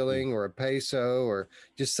it a shilling or a peso or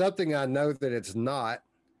just something I know that it's not.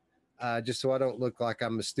 Just so I don't look like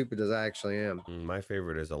I'm as stupid as I actually am. My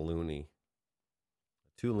favorite is a loony.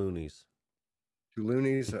 2 loonies. 2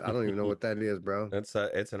 loonies? I don't even know what that is, bro. It's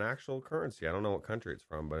an actual currency. I don't know what country it's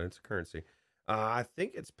from, but it's a currency. I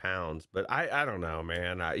think it's pounds, but I don't know,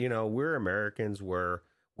 man. We're Americans where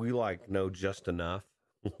we like know just enough.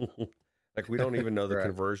 Like we don't even know the Right.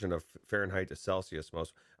 conversion of Fahrenheit to Celsius.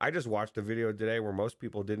 I just watched a video today where most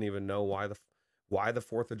people didn't even know why the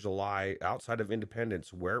 4th of July outside of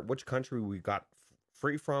independence, which country we got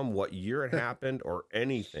free from, what year it happened, or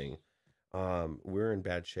anything. We're in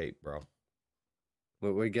bad shape, bro.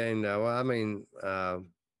 We gained. Well, I mean, well,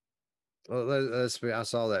 let's be. I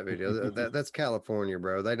saw that video. That's California,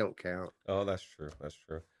 bro. They don't count. Oh, that's true. That's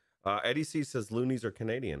true. Eddie C says loonies are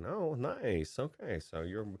Canadian. Oh, nice. Okay, so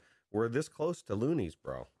we're this close to loonies,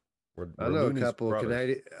 bro. We're I know loonies a couple brothers. of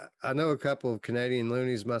Canadian. I know a couple of Canadian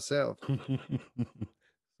loonies myself.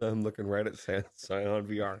 So I'm looking right at Scion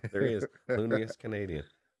VR. There he is. Looney is Canadian.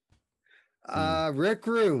 Rec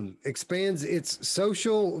Room expands its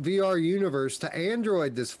social VR universe to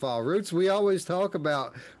Android this fall. Roots, we always talk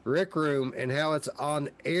about Rec Room and how it's on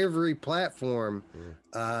every platform.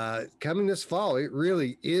 Coming this fall, it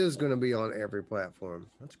really is going to be on every platform.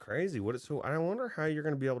 That's crazy. I wonder how you're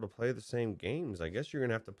going to be able to play the same games. I guess you're going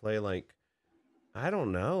to have to play I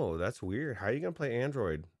don't know. That's weird. How are you going to play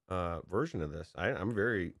Android version of this? I'm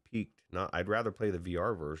very peaked. I'd rather play the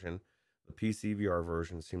VR version. The PC VR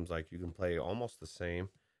version seems like you can play almost the same.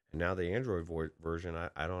 And now the Android version,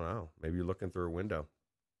 I don't know. Maybe you're looking through a window.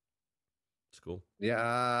 It's cool. Yeah,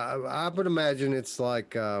 I would imagine it's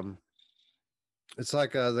like the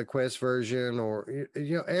Quest version, or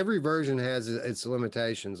every version has its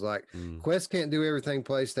limitations. Like Quest can't do everything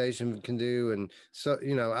PlayStation can do, and so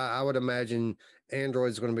I would imagine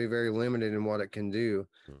Android's going to be very limited in what it can do.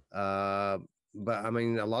 But I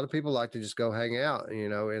mean, a lot of people like to just go hang out,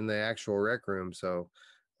 in the actual Rec Room. So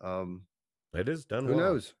it is done. Who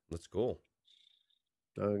well. knows? That's cool.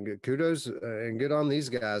 Kudos and good on these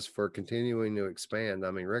guys for continuing to expand.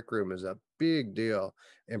 I mean, Rec Room is a big deal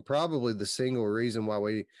and probably the single reason why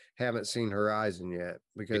we haven't seen Horizon yet,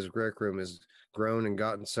 because Rec Room has grown and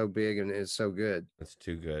gotten so big and is so good. It's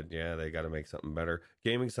too good. Yeah, they got to make something better.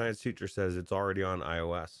 Gaming Science Teacher says it's already on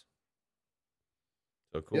iOS.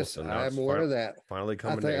 So cool. Yes, so now I am aware of that. Finally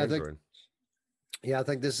coming to Android. I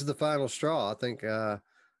think this is the final straw. I think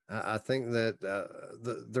that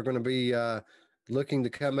they're going to be looking to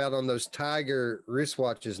come out on those Tiger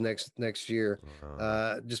wristwatches next year,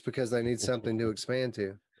 just because they need something to expand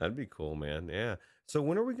to. That'd be cool, man. Yeah. So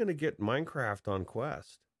when are we going to get Minecraft on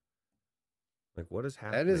Quest? Like, what is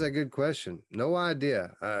happening? That is a good question. No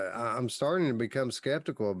idea. I'm starting to become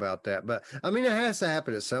skeptical about that, but I mean, it has to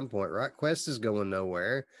happen at some point, right? Quest is going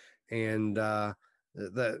nowhere, and they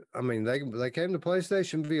came to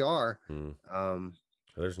PlayStation VR.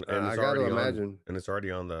 I got to imagine, and it's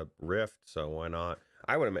already on the Rift, so why not?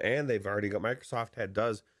 And they've already got Microsoft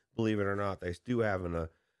does, believe it or not, they do have an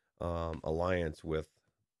alliance with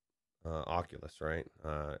Oculus, right?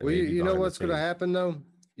 Well, Maybe you know behind the what's going to scenes. happen though.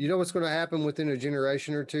 You know what's going to happen within a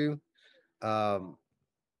generation or two. Um,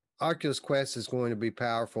 Oculus Quest is going to be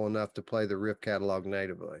powerful enough to play the Rift catalog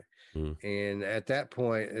natively. Mm, And at that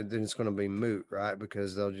point, then it's going to be moot, right?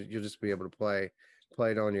 Because you'll just be able to play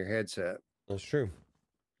it on your headset that's true.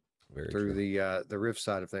 Very through true. the Rift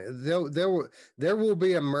side of things. There will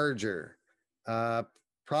be a merger, uh,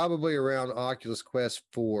 probably around Oculus Quest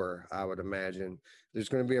 4. I would imagine there's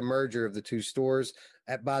going to be a merger of the two stores.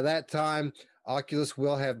 By that time, Oculus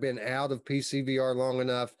will have been out of PC VR long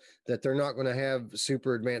enough that they're not going to have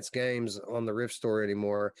super advanced games on the Rift store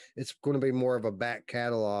anymore. It's going to be more of a back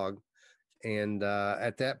catalog, and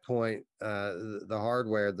at that point, the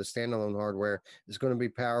hardware, the standalone hardware, is going to be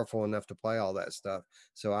powerful enough to play all that stuff.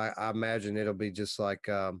 So I imagine it'll be just like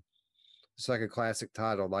it's like a classic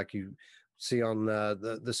title, like you see on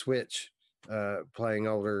the Switch, playing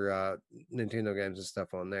older Nintendo games and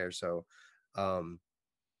stuff on there. So um,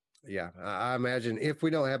 yeah, I imagine if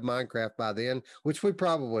we don't have Minecraft by then, which we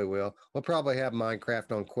probably will, we'll probably have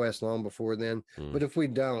Minecraft on Quest long before then. Mm. But if we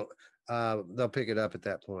don't, they'll pick it up at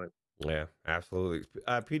that point. Yeah, absolutely.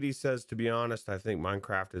 PD says, to be honest, I think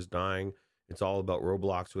Minecraft is dying. It's all about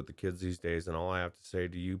Roblox with the kids these days. And all I have to say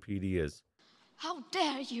to you, PD, is How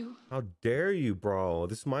dare you? how dare you, bro?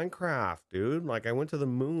 This is Minecraft, dude. Like, I went to the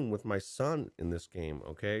moon with my son in this game,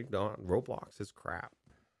 okay? No, Roblox is crap.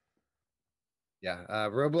 Yeah,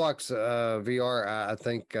 Roblox VR, I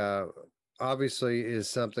think, obviously is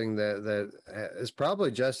something that is probably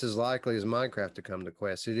just as likely as Minecraft to come to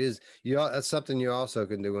Quest. It is that's something you also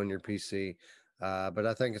can do on your PC, but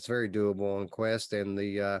I think it's very doable on Quest, and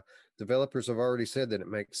the developers have already said that it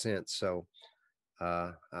makes sense. So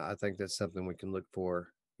I think that's something we can look for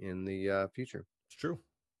in the future. It's true.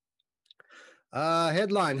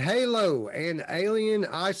 Headline: Halo and Alien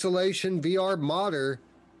Isolation VR modder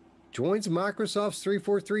joins Microsoft's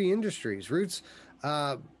 343 Industries. Roots,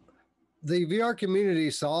 the VR community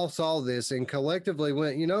saw this and collectively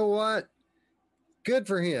went, you know what? Good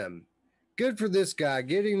for him. Good for this guy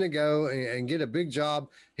getting to go and get a big job.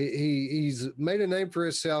 He's made a name for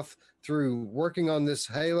himself through working on this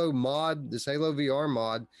Halo mod, this Halo VR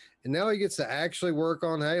mod, and now he gets to actually work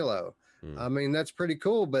on Halo. I mean, that's pretty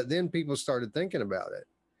cool. But then people started thinking about it.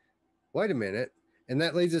 Wait a minute. And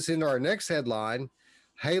that leads us into our next headline.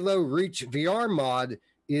 Halo Reach VR mod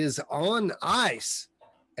is on ice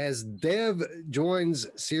as dev joins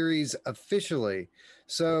series officially.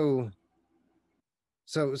 So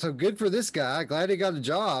good for this guy. Glad he got a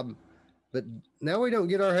job. But now we don't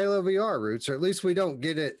get our Halo VR Roots, or at least we don't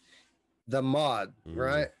get it the mod,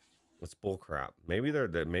 right? It's bull crap. Maybe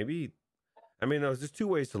maybe. I mean, there's just two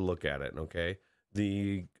ways to look at it. Okay,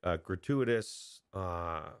 the gratuitous.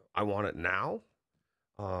 I want it now.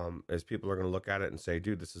 As people are going to look at it and say,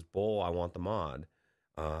 dude, this is bull. I want the mod.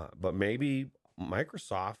 But maybe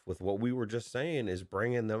Microsoft, with what we were just saying, is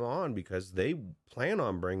bringing them on because they plan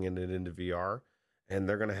on bringing it into VR, and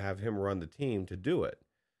they're going to have him run the team to do it.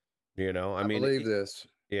 You know, I mean, believe this.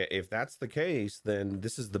 Yeah, if that's the case, then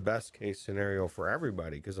this is the best case scenario for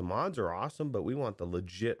everybody because the mods are awesome, but we want the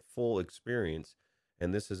legit full experience,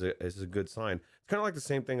 and this is a good sign. It's kind of like the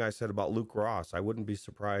same thing I said about Luke Ross. I wouldn't be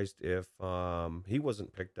surprised if he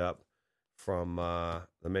wasn't picked up from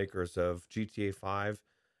the makers of GTA 5.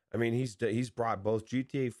 I mean, he's brought both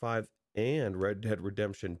GTA 5 and Red Dead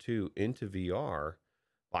Redemption 2 into VR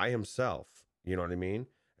by himself. You know what I mean?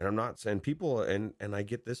 And I'm not saying people, and I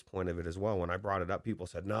get this point of it as well. When I brought it up, people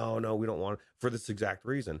said, no, we don't want, for this exact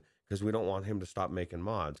reason, because we don't want him to stop making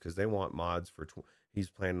mods, because they want mods for, he's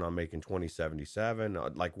planning on making 2077,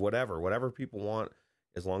 like whatever people want,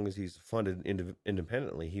 as long as he's funded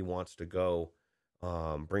independently, he wants to go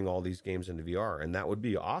bring all these games into VR, and that would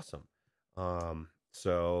be awesome.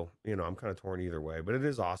 So, you know, I'm kind of torn either way, but it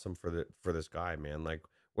is awesome for this guy, man. Like,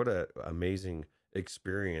 what a amazing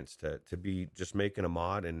experience to be just making a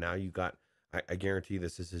mod, and now you got, I guarantee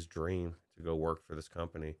this is his dream to go work for this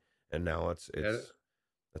company, and now it's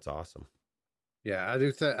awesome. Yeah, I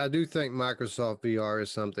do think Microsoft VR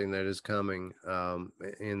is something that is coming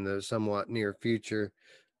in the somewhat near future,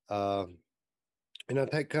 and I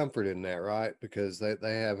take comfort in that, right? Because they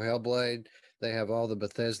have Hellblade, they have all the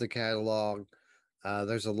Bethesda catalog.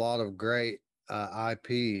 There's a lot of great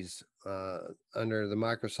IPs under the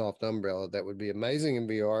Microsoft umbrella that would be amazing in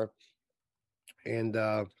VR, and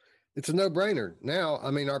it's a no-brainer. Now, I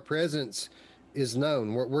mean, our presence is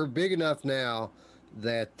known. We're big enough now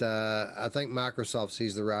that I think Microsoft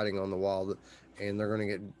sees the writing on the wall, and they're going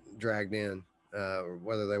to get dragged in,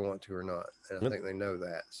 whether they want to or not. And I think they know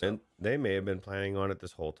that. So. And they may have been planning on it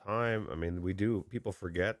this whole time. I mean, people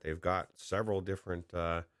forget they've got several different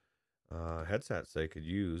headsets they could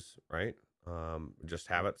use, right? Just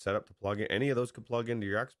have it set up to plug in. Any of those could plug into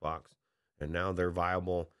your Xbox, and now they're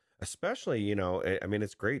viable. Especially, I mean,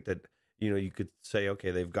 it's great that you could say,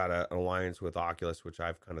 okay, they've got an alliance with Oculus, which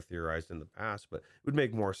I've kind of theorized in the past, but it would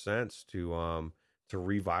make more sense to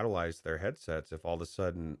revitalize their headsets if all of a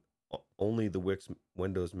sudden only the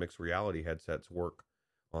Windows mixed reality headsets work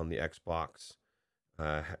on the Xbox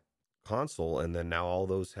uh, console, and then now all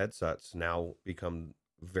those headsets now become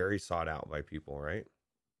very sought out by people, right?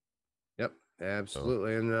 Yep,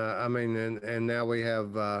 absolutely. And I mean, and now we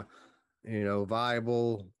have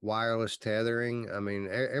viable wireless tethering. I mean,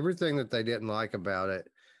 everything that they didn't like about it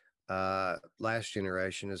last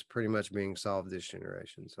generation is pretty much being solved this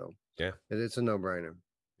generation. So Yeah. it's a no-brainer.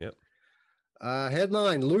 Yep.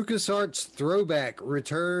 Headline: LucasArts throwback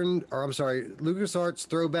returned, or I'm sorry, LucasArts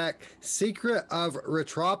throwback Secret of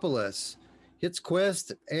Retropolis hits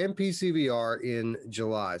Quest and PCVR in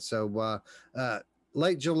July. So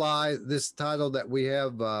late July, this title that we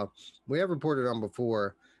have reported on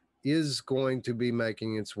before is going to be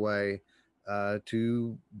making its way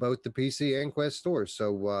to both the PC and Quest stores.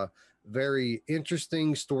 So very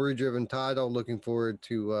interesting story-driven title. Looking forward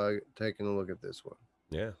to taking a look at this one.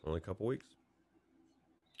 Yeah, only a couple weeks.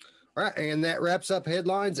 All right, and that wraps up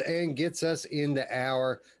headlines and gets us into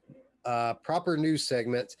our proper news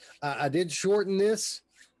segments. I did shorten this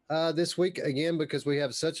week again because we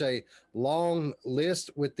have such a long list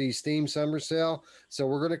with the Steam Summer Sale. So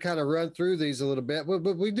we're going to kind of run through these a little bit,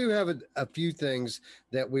 but we do have a few things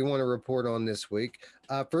that we want to report on this week.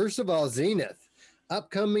 First of all, Zenith.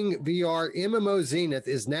 Upcoming VR MMO Zenith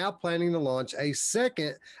is now planning to launch a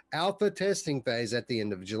second alpha testing phase at the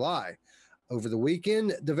end of July. Over the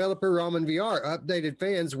weekend, developer Ramen VR updated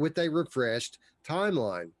fans with a refreshed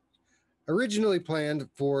timeline. Originally planned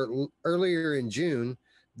for earlier in June,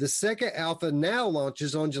 the second alpha now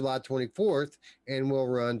launches on July 24th and will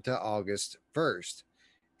run to August 1st.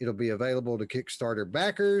 It'll be available to Kickstarter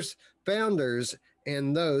backers, founders,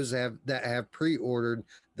 and those that have pre-ordered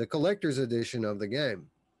the collector's edition of the game.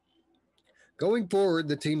 Going forward,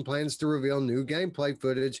 the team plans to reveal new gameplay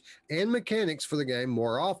footage and mechanics for the game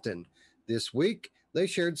more often. This week, they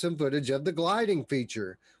shared some footage of the gliding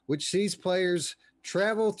feature, which sees players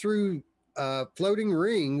travel through floating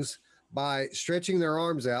rings by stretching their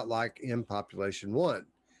arms out like in Population 1.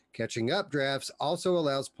 Catching up drafts also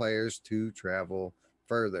allows players to travel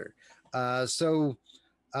further. So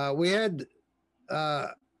we had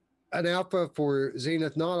an alpha for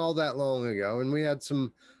Zenith not all that long ago, and we had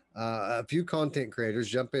a few content creators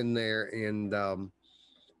jump in there and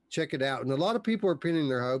check it out. And a lot of people are pinning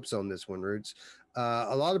their hopes on this one, Roots.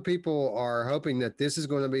 A lot of people are hoping that this is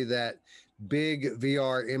going to be that big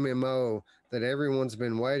VR MMO that everyone's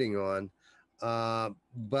been waiting on.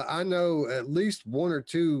 But I know at least one or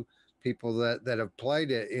two people that have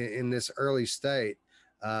played it in this early state.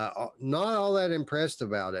 Not all that impressed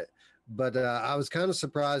about it, but I was kind of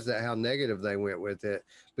surprised at how negative they went with it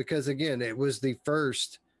because, again, it was the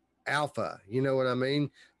first alpha. You know what I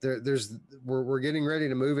mean? We're getting ready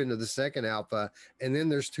to move into the second alpha, and then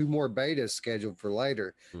there's two more betas scheduled for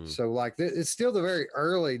later. So it's still the very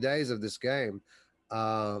early days of this game,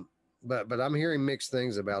 but I'm hearing mixed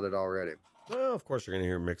things about it already. Well, of course you're going to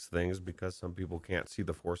hear mixed things because some people can't see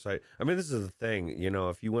the foresight. I mean, this is the thing,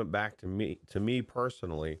 if you went back to me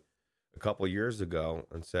personally a couple of years ago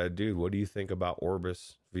and said, dude, what do you think about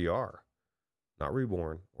Orbis VR? Not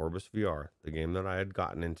Reborn, Orbis VR, the game that I had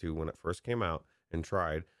gotten into when it first came out and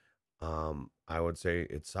tried, I would say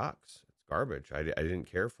it sucks. It's garbage. I didn't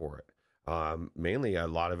care for it. Mainly a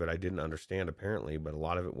lot of it I didn't understand apparently, but a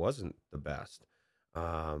lot of it wasn't the best.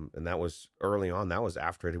 And that was early on. That was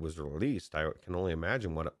after it was released. I can only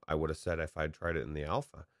imagine what I would have said if I'd tried it in the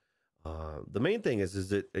alpha. The main thing is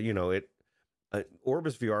that,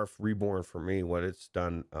 Orbis VR Reborn for me, what it's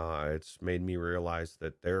done, it's made me realize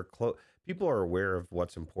that people are aware of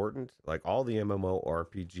what's important, like all the MMO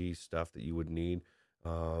RPG stuff that you would need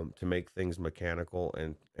to make things mechanical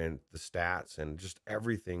and the stats and just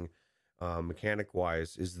everything mechanic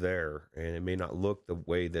wise is there, and it may not look the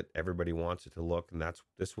way that everybody wants it to look, and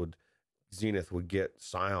Zenith would get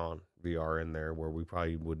Scion VR in there where we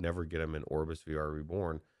probably would never get them in Orbis VR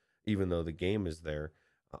Reborn, even though the game is there.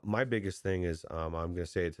 My biggest thing is I'm going to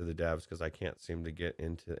say it to the devs because I can't seem to get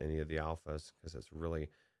into any of the alphas because it's really a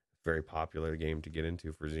very popular game to get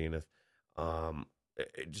into for Zenith.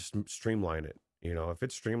 Just streamline it. If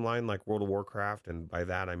it's streamlined like World of Warcraft, and by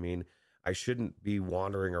that I mean I shouldn't be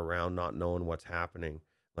wandering around not knowing what's happening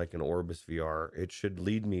like in Orbis VR. It should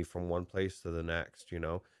lead me from one place to the next.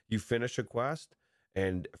 You finish a quest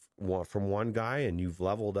and from one guy and you've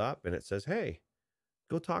leveled up and it says, hey,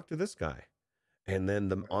 go talk to this guy. And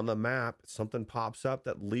then on the map, something pops up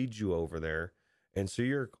that leads you over there. And so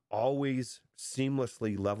you're always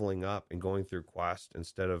seamlessly leveling up and going through quests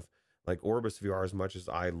instead of like Orbis VR. As much as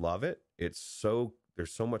I love it, there's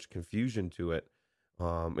so much confusion to it.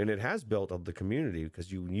 And it has built up the community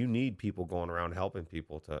because you need people going around helping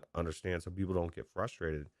people to understand so people don't get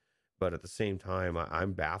frustrated. But at the same time,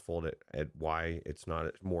 I'm baffled at why it's not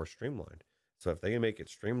more streamlined. So if they can make it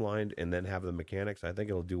streamlined and then have the mechanics, I think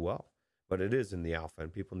it'll do well. But it is in the alpha,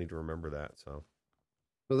 and people need to remember that. So,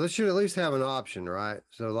 well, they should at least have an option, right?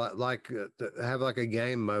 So, have like a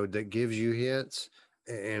game mode that gives you hits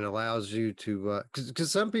and allows you to,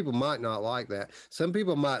 because some people might not like that. Some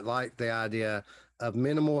people might like the idea of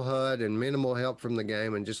minimal HUD and minimal help from the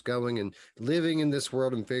game and just going and living in this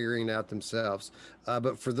world and figuring it out themselves.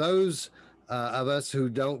 But for those of us who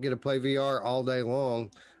don't get to play VR all day long,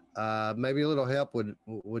 maybe a little help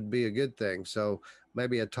would be a good thing. So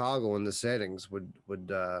maybe a toggle in the settings would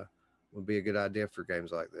be a good idea for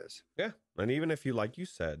games like this. Yeah. And even if you, like you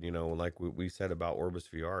said, like we said about Orbis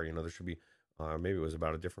VR, there should be, maybe it was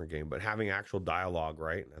about a different game, but having actual dialogue,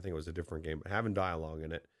 right? I think it was a different game, but having dialogue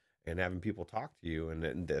in it and having people talk to you.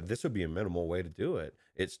 And this would be a minimal way to do it.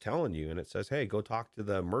 It's telling you, and it says, hey, go talk to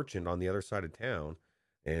the merchant on the other side of town.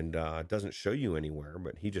 And it doesn't show you anywhere,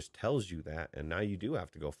 but he just tells you that. And now you do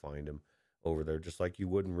have to go find him over there, just like you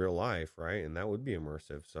would in real life, right? And that would be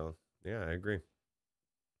immersive. So yeah, I agree.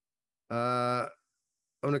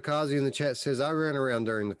 Onakazi in the chat says, I ran around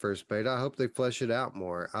during the first beta. I hope they flesh it out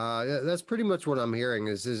more. That's pretty much what I'm hearing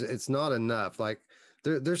is it's not enough. Like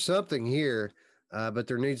there's something here, but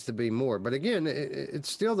there needs to be more. But again, it's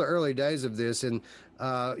still the early days of this. And,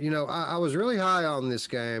 I was really high on this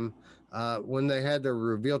game when they had their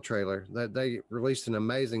reveal trailer. That they released an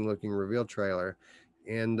amazing looking reveal trailer.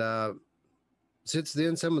 And since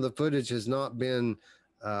then, some of the footage has not been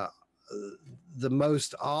the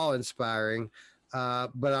most awe-inspiring,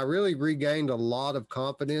 but I really regained a lot of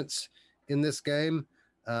confidence in this game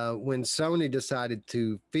when Sony decided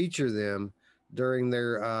to feature them during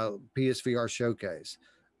their PSVR showcase.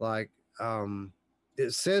 Like,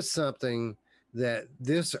 it says something that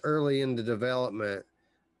this early into development,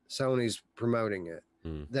 Sony's promoting it.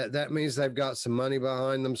 That means they've got some money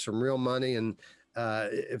behind them, some real money, and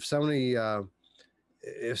if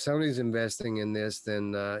Sony's investing in this,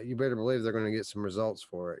 then you better believe they're going to get some results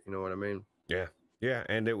for it. You know what I mean? Yeah. Yeah.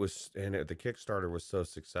 And the Kickstarter was so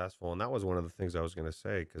successful. And that was one of the things I was going to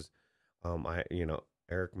say, because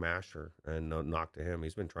Eric Masher, and knock to him,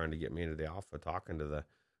 he's been trying to get me into the alpha, talking to the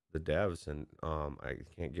devs, and I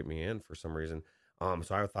can't get me in for some reason.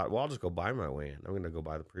 So I thought, well, I'll just go buy my way in. I'm going to go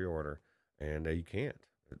buy the pre-order, and you can't.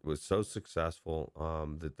 It was so successful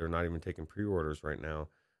that they're not even taking pre-orders right now.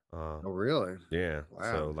 Oh, really? Yeah.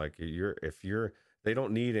 Wow. So like they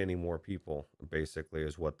don't need any more people, basically,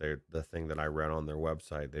 is what the thing that I read on their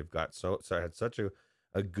website. They've got so had such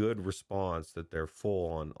a good response that they're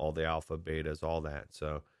full on all the alpha betas, all that.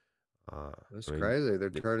 So that's crazy. They're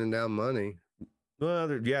turning down money.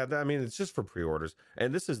 Well, yeah, I mean, it's just for pre-orders.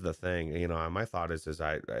 And this is the thing, my thought is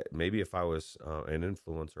I maybe if I was an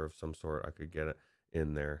influencer of some sort, I could get it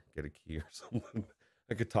in there, get a key or something.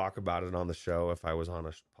 I could talk about it on the show if I was on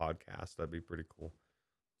a podcast. That'd be pretty cool.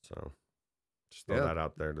 So just throw that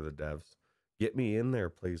out there to the devs. Get me in there,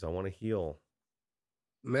 please. I want to heal.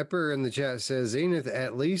 Mepper in the chat says, Zenith,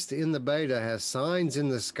 at least in the beta, has signs in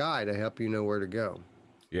the sky to help you know where to go.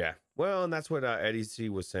 Yeah. Well, and that's what Eddie C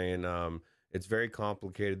was saying. It's very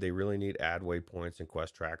complicated. They really need ad waypoints and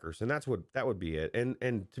quest trackers, and that would be it.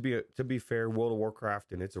 And to be fair, World of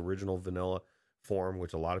Warcraft in its original vanilla form,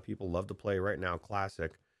 which a lot of people love to play right now,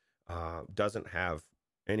 classic, doesn't have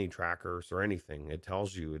any trackers or anything. It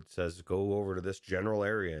tells you, it says go over to this general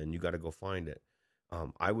area and you got to go find it.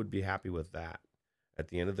 I would be happy with that at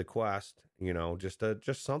the end of the quest.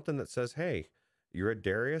 Just something that says, hey, you're at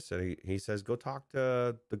Darius, and he says go talk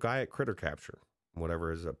to the guy at Critter Capture,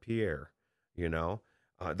 whatever is a Pierre.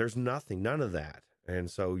 There's none of that.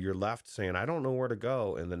 And so you're left saying, I don't know where to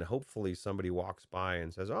go. And then hopefully somebody walks by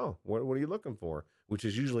and says, oh, what are you looking for? Which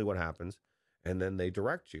is usually what happens. And then they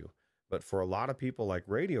direct you. But for a lot of people like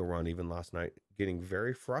Radio Run, even last night, getting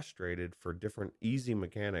very frustrated for different easy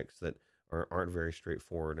mechanics that aren't very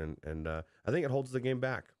straightforward. And I think it holds the game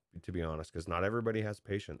back, to be honest, because not everybody has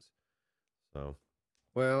patience. So.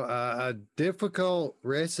 Well, a difficult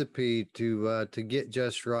recipe to get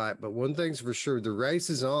just right, but one thing's for sure: the race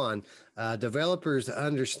is on. Developers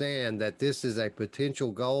understand that this is a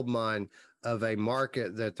potential gold mine of a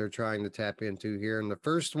market that they're trying to tap into here, and the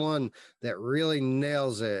first one that really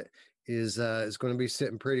nails it is going to be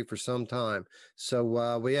sitting pretty for some time.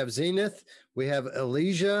 So we have Zenith, we have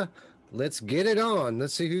Elysia. Let's get it on.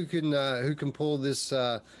 Let's see who can pull this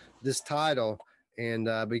title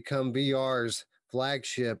and become VR's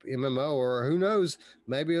flagship MMO, or who knows,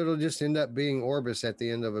 maybe it'll just end up being Orbis at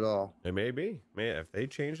the end of it all. It may be. If they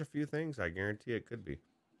change a few things, I guarantee it could be.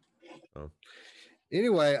 So.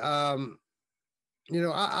 Anyway, I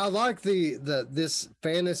like this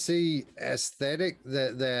fantasy aesthetic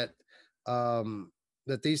that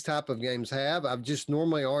these type of games have. I'm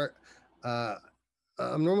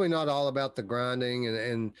normally not all about the grinding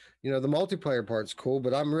and the multiplayer part's cool,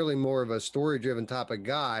 but I'm really more of a story driven type of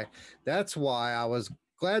guy. That's why I was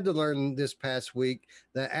glad to learn this past week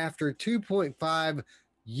that after 2.5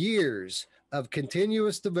 years of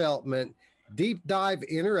continuous development, Deep Dive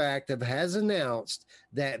Interactive has announced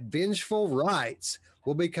that Vengeful Rites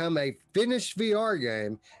will become a finished VR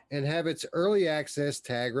game and have its early access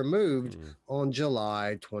tag removed on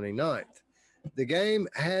July 29th. The game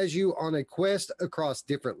has you on a quest across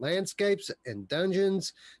different landscapes and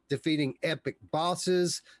dungeons, defeating epic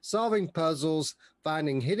bosses, solving puzzles,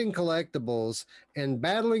 finding hidden collectibles, and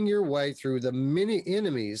battling your way through the many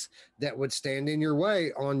enemies that would stand in your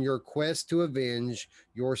way on your quest to avenge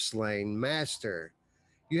your slain master.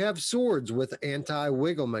 You have swords with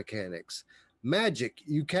anti-wiggle mechanics, magic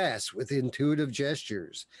you cast with intuitive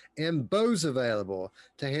gestures, and bows available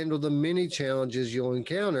to handle the many challenges you'll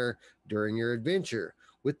encounter during your adventure,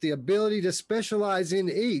 with the ability to specialize in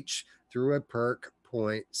each through a perk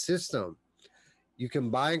point system. You can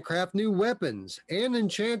buy and craft new weapons and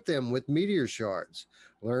enchant them with meteor shards,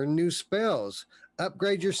 learn new spells,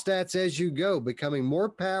 upgrade your stats as you go, becoming more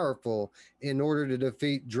powerful in order to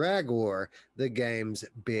defeat Dragor, the game's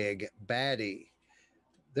big baddie.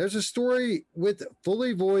 There's a story with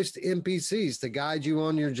fully voiced NPCs to guide you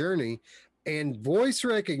on your journey, and voice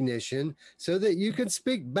recognition so that you can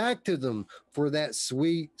speak back to them for that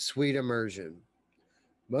sweet, sweet immersion.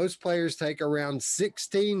 Most players take around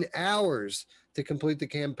 16 hours to complete the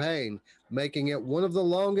campaign, making it one of the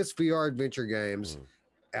longest VR adventure games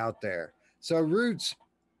out there. So, Roots,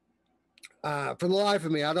 for the life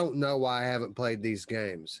of me, I don't know why I haven't played these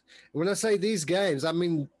games. When I say these games, I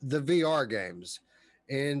mean the VR games.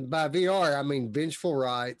 And by VR, I mean Vengeful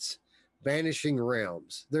Rites, Vanishing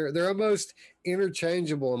Realms. They're almost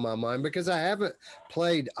interchangeable in my mind because I haven't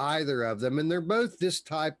played either of them, and they're both this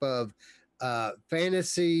type of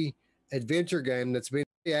fantasy adventure game that's been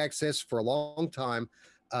accessed for a long time,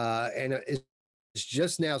 and it's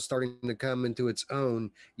just now starting to come into its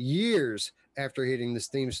own years after hitting the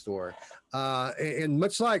Steam store. And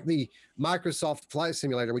much like the Microsoft Flight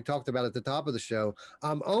Simulator we talked about at the top of the show,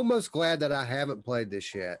 I'm almost glad that I haven't played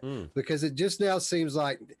this yet because it just now seems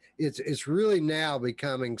like it's really now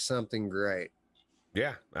becoming something great.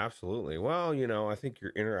 Yeah, absolutely. Well, I think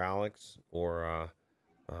your inner Alex or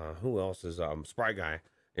who else is Spry Guy.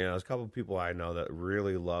 There's a couple of people I know that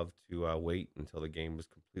really love to wait until the game is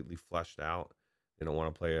completely fleshed out. They don't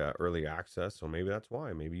want to play early access, so maybe that's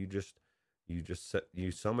why. Maybe you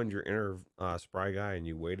summoned your inner Spry Guy and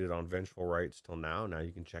you waited on Vengeful Rites till now. Now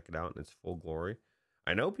you can check it out in its full glory.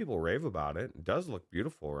 I know people rave about it. It does look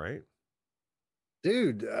beautiful, right?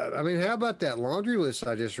 Dude, I mean, how about that laundry list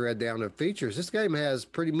I just read down of features? This game has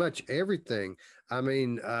pretty much everything. I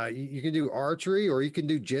mean, you can do archery, or you can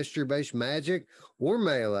do gesture-based magic or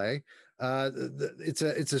melee. It's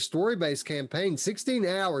a story-based campaign,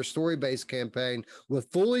 16-hour story-based campaign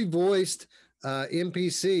with fully voiced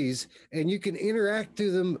NPCs, and you can interact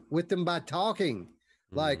with them by talking.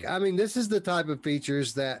 Like, I mean, this is the type of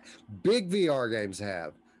features that big VR games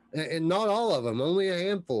have, and not all of them, only a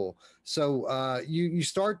handful. So you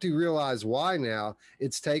start to realize why now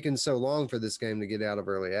it's taken so long for this game to get out of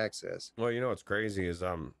early access. Well, what's crazy is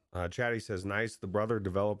Chatty says, nice. The brother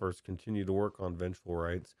developers continue to work on Vengeful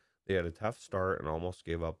Rites. They had a tough start and almost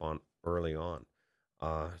gave up on early on.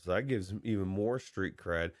 So that gives them even more street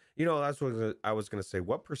cred. That's what I was going to say.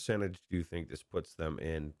 What percentage do you think this puts them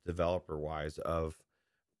in developer wise of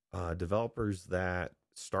developers that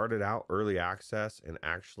started out early access and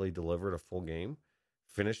actually delivered a full game,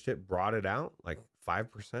 finished it, brought it out, like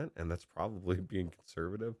 5%, and that's probably being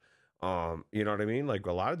conservative. You know what I mean? Like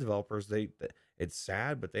a lot of developers, it's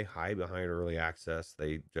sad, but they hide behind early access.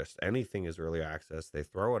 They just, anything is early access. They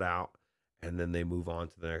throw it out and then they move on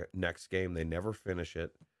to the next game. They never finish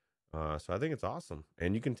it. So I think it's awesome.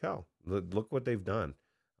 And you can tell, look what they've done.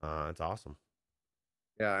 It's awesome.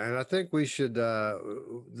 Yeah. And I think we should,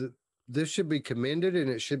 this should be commended and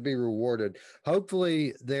it should be rewarded.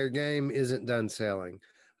 Hopefully their game isn't done selling.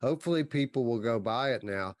 Hopefully people will go buy it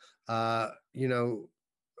now.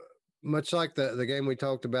 much like the game we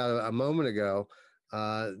talked about a moment ago,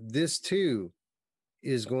 this too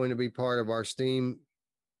is going to be part of our Steam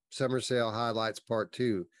Summer Sale Highlights Part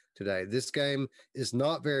 2 today. This game is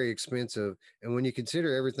not very expensive, and when you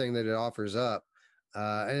consider everything that it offers up,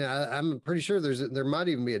 and I'm pretty sure there might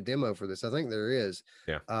even be a demo for this. I think there is.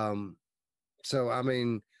 Yeah. So I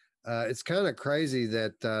mean, it's kind of crazy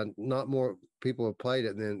that not more people have played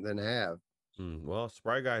it than have. Well,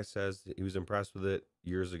 Spry Guy says that he was impressed with it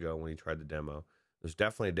years ago when he tried the demo. There's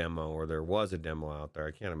definitely a demo, or there was a demo out there.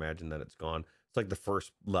 I can't imagine that it's gone. It's like the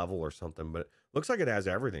first level or something, but it looks like it has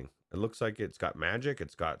everything. It looks like it's got magic,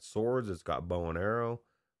 it's got swords, it's got bow and arrow.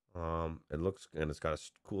 It's got a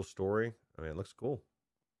cool story. I mean, it looks cool.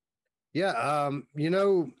 Yeah, you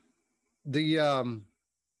know,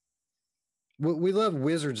 we love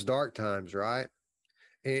Wizards Dark Times, right?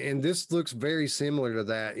 And this looks very similar to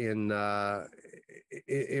that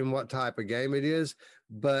in what type of game it is,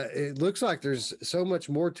 but it looks like there's so much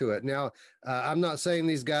more to it. Now, I'm not saying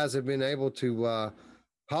these guys have been able to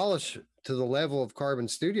polish to the level of Carbon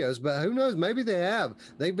Studios, but who knows? Maybe they have.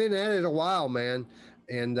 They've been at it a while, man.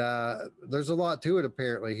 And there's a lot to it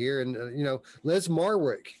apparently here. And, you know, Les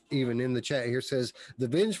Marwick, even in the chat here, says, the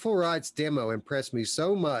Vengeful Rites demo impressed me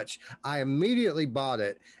so much. I immediately bought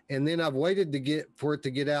it. And then I've waited for it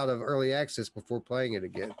to get out of early access before playing it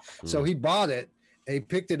again. So he bought it. He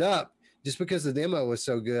picked it up just because the demo was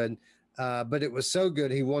so good. But it was so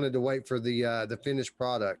good, he wanted to wait for the finished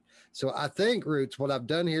product. So I think, Roots, what I've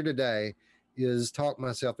done here today is talk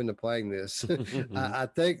myself into playing this. I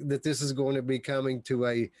think that this is going to be coming to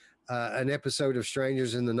an episode of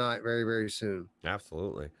Strangers in the Night very, very soon.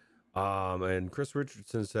 Absolutely. And Chris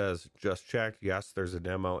Richardson says, just checked. Yes, there's a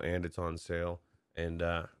demo and it's on sale. And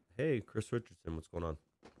hey, Chris Richardson, what's going on?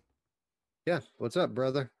 Yeah, what's up,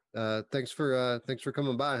 brother? Thanks for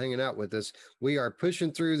coming by, hanging out with us. We are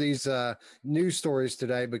pushing through these news stories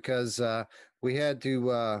today because we had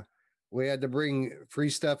to bring Free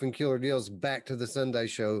Stuff and Killer Deals back to the Sunday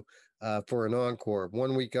show for an encore,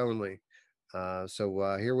 1 week only.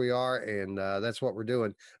 So here we are, and that's what we're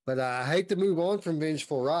doing. But I hate to move on from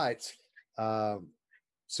Vengeful Rites.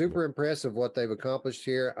 Super impressive what they've accomplished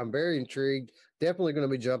here. I'm very intrigued. Definitely going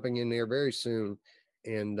to be jumping in there very soon.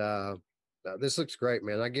 And this looks great,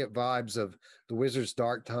 man. I get vibes of the Wizards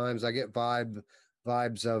Dark Times. I get vibes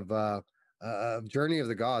of Journey of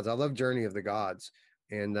the Gods. I love Journey of the Gods.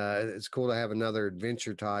 And it's cool to have another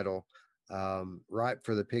adventure title ripe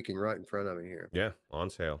for the picking right in front of me here. Yeah, on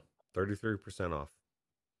sale. 33% off.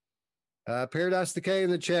 Paradise Decay in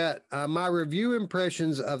the chat. My review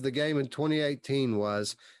impressions of the game in 2018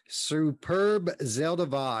 was superb Zelda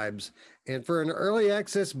vibes. And for an early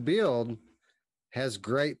access build, has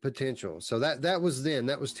great potential. So that was then.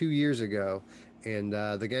 That was 2 years ago. And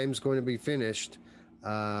the game's going to be finished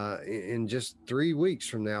in just 3 weeks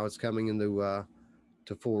from now. It's coming into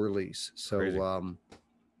to full release. So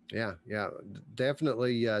yeah,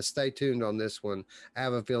 definitely stay tuned on this one. I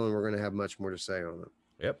have a feeling we're going to have much more to say on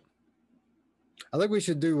it. Yep. I think we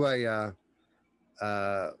should do an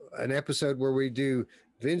episode where we do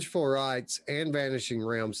Vengeful Rites and Vanishing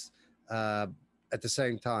Realms at the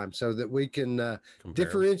same time, so that we can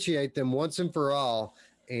differentiate them once and for all.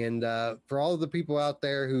 And for all of the people out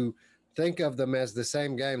there who think of them as the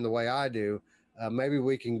same game the way I do, maybe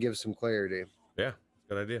we can give some clarity. Yeah,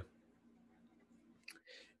 good idea.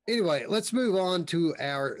 Anyway, let's move on to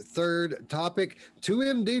our third topic,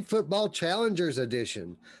 2MD Football Challengers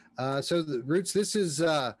Edition. So the Roots, this is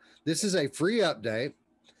a free update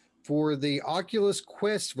for the Oculus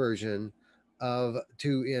Quest version of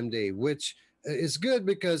 2MD, which is good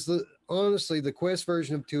because honestly, the Quest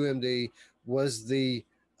version of 2MD was the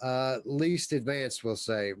least advanced, we'll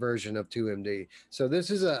say, version of 2MD. So this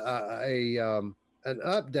is an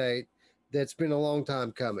update that's been a long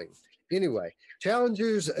time coming. Anyway,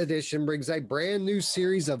 Challengers Edition brings a brand new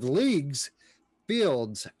series of leagues,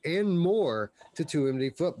 fields, and more to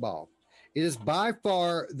 2MD Football. It is by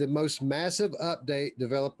far the most massive update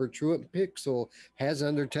developer Truant Pixel has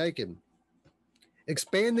undertaken,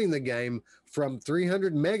 expanding the game from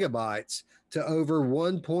 300 megabytes to over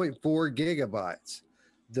 1.4 gigabytes.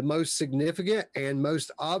 The most significant and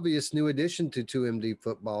most obvious new addition to 2MD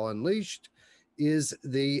Football Unleashed is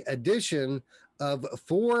the addition of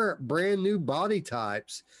 4 brand new body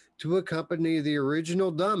types to accompany the original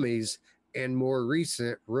dummies and more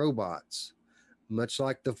recent robots. Much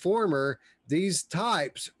like the former, these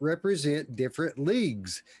types represent different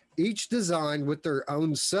leagues, each designed with their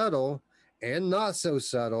own subtle and not so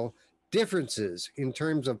subtle differences in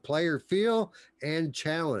terms of player feel and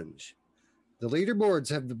challenge. The leaderboards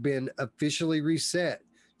have been officially reset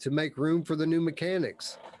to make room for the new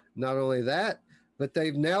mechanics. Not only that, but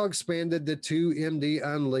they've now expanded the 2MD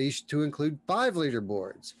Unleashed to include 5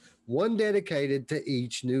 leaderboards, one dedicated to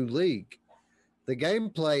each new league. The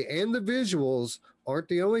gameplay and the visuals aren't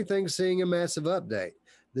the only thing seeing a massive update.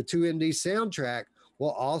 The 2MD soundtrack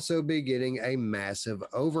will also be getting a massive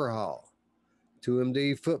overhaul.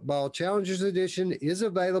 2MD Football Challengers Edition is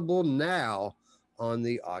available now on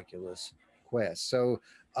the Oculus Quest. So,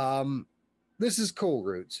 this is cool,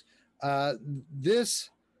 Roots. This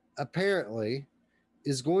apparently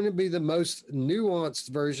is going to be the most nuanced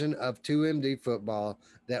version of 2MD football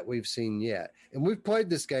that we've seen yet. And we've played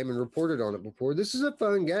this game and reported on it before. This is a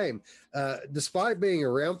fun game. Despite being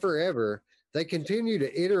around forever, they continue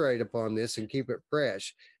to iterate upon this and keep it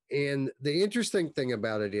fresh. And the interesting thing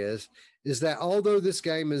about it is that although this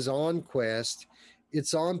game is on Quest,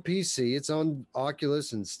 it's on PC, it's on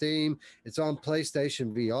Oculus and Steam, it's on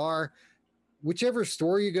PlayStation VR. Whichever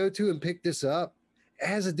store you go to and pick this up, it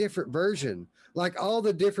has a different version. Like all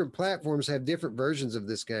the different platforms have different versions of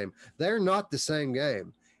this game. They're not the same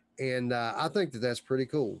game. And I think that that's pretty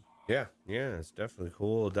cool. Yeah, it's definitely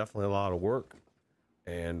cool. Definitely a lot of work.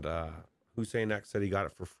 And Hussein X said he got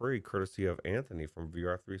it for free, courtesy of Anthony from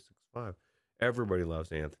VR365. Everybody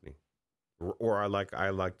loves Anthony, or I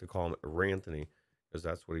like to call him Ranthony, because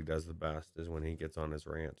that's what he does the best, is when he gets on his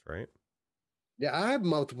rants, right? Yeah, I have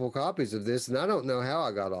multiple copies of this, and I don't know how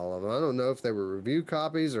I got all of them. I don't know if they were review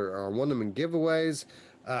copies or I won them in giveaways.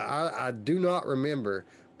 I do not remember,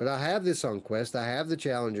 but I have this on Quest. I have the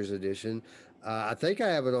Challengers Edition. I think I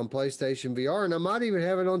have it on PlayStation VR, and I might even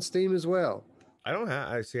have it on Steam as well. I don't have.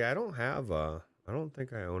 I don't have. I don't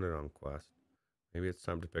think I own it on Quest. Maybe it's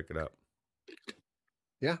time to pick it up.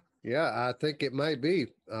 Yeah, I think it might be.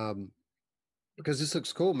 Because this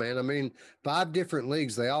looks cool, man. I mean, 5 different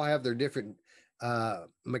leagues. They all have their different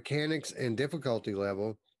mechanics and difficulty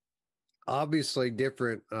level. Obviously,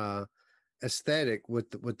 different aesthetic with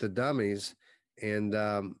the dummies,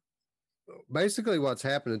 and basically, what's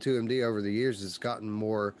happened to 2MD over the years has gotten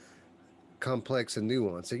more complex and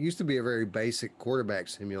nuanced. It used to be a very basic quarterback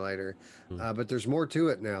simulator, but there's more to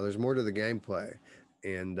it now. There's more to the gameplay,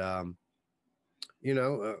 and I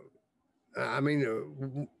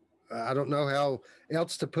mean. I don't know how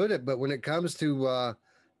else to put it, but when it comes to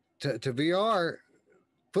VR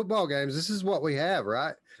football games, this is what we have,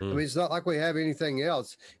 right? I mean, it's not like we have anything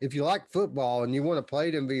else. If you like football and you want to play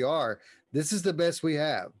it in VR, this is the best we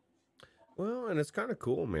have. Well, and it's kind of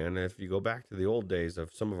cool, man. If you go back to the old days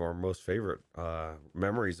of some of our most favorite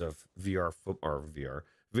memories of video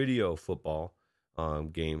football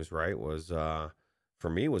games, right, was for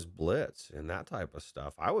me was Blitz and that type of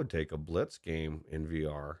stuff. I would take a Blitz game in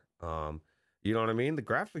VR. You know what I mean? We've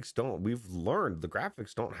learned the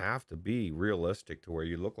graphics don't have to be realistic to where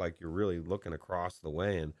you look like you're really looking across the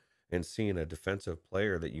way and seeing a defensive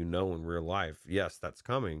player that you know in real life. Yes, that's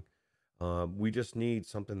coming. We just need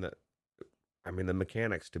something the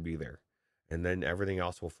mechanics to be there, and then everything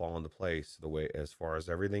else will fall into place the way, as far as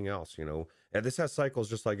everything else, and this has cycles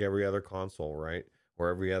just like every other console, right? Or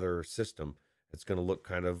every other system. It's going to look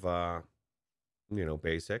kind of,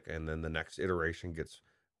 basic, and then the next iteration gets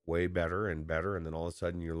way better and better, and then all of a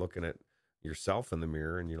sudden you're looking at yourself in the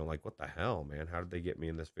mirror and you're like, what the hell, man, how did they get me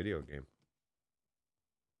in this video game?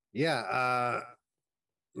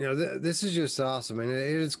 This is just awesome, and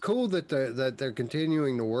it's cool that they're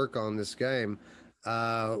continuing to work on this game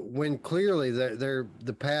when clearly the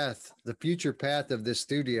future path of this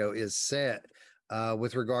studio is set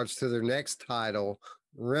with regards to their next title,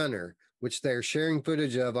 Runner, which they're sharing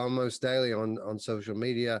footage of almost daily on social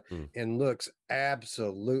media, and looks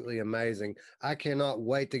absolutely amazing. I cannot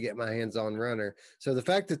wait to get my hands on Runner. So the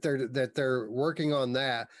fact that they're working on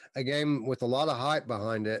that, a game with a lot of hype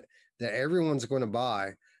behind it that everyone's going to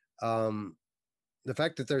buy, the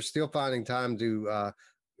fact that they're still finding time to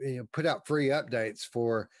put out free updates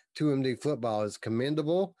for 2MD football is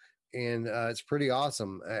commendable, and it's pretty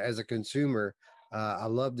awesome. As a consumer, I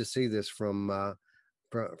love to see this from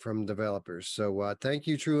developers. So thank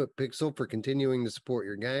you, TruePixel, for continuing to support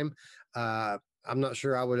your game. I'm not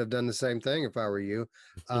sure I would have done the same thing if I were you,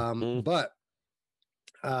 but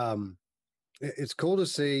it's cool to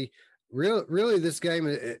see. Really, this game,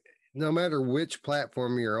 no matter which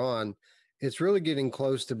platform you're on, it's really getting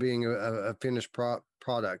close to being a finished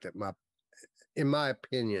product, in my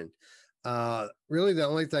opinion. Really, the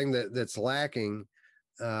only thing that's lacking,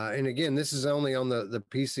 and again, this is only on the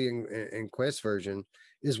PC and Quest version,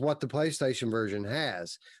 is what the PlayStation version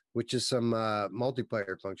has, which is some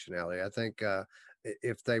multiplayer functionality. I think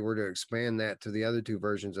if they were to expand that to the other 2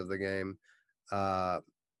 versions of the game,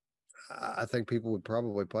 I think people would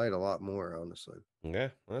probably play it a lot more, honestly. Yeah,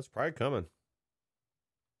 well, that's probably coming.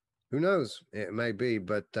 Who knows? It may be,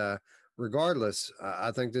 but regardless,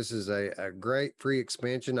 I think this is a great free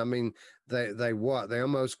expansion. I mean, they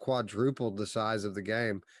almost quadrupled the size of the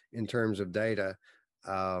game in terms of data.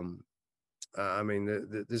 Um, I mean,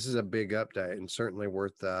 this is a big update and certainly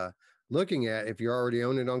worth looking at if you already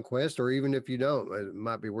own it on Quest, or even if you don't, it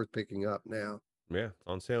might be worth picking up now. Yeah, it's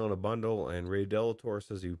on sale in a bundle, and Ray Delator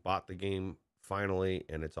says he bought the game finally,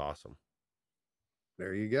 and it's awesome.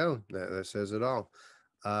 There you go. That says it all.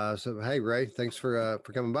 So hey Ray, thanks for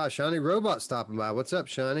coming by. Shiny Robot stopping by. What's up,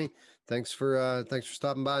 Shiny? Thanks for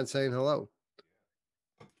stopping by and saying hello.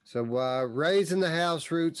 So Ray's in the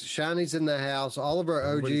house, Roots. Shiny's in the house. All of our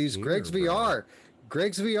Everybody's OGs. here, Greg's bro. VR.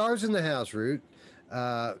 Greg's VR's in the house, Root.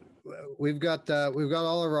 We've got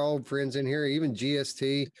all of our old friends in here. Even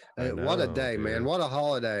GST. What a know, day, man! dude. What a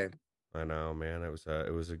holiday. I know, man. It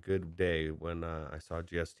was a good day when I saw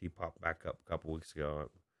GST pop back up a couple weeks ago.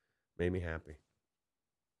 It made me happy.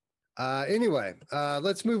 Anyway,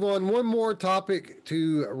 let's move on. One more topic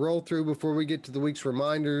to roll through before we get to the week's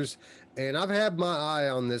reminders. And I've had my eye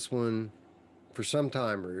on this one for some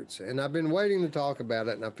time, Roots, and I've been waiting to talk about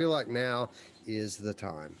it, and I feel like now is the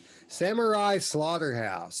time. Samurai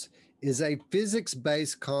Slaughterhouse is a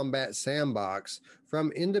physics-based combat sandbox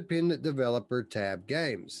from independent developer Tab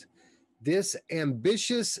Games. This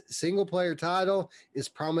ambitious single-player title is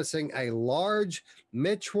promising a large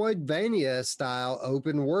Metroidvania-style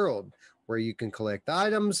open world where you can collect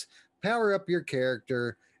items, power up your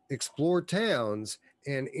character, explore towns,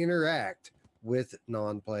 and interact with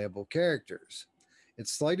non-playable characters.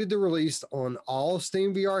 It's slated to release on all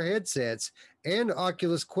Steam VR headsets and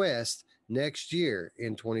Oculus Quest next year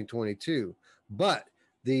in 2022, but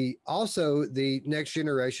also the next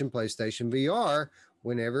generation PlayStation VR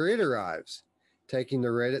whenever it arrives. Taking the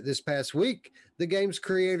Reddit this past week, the game's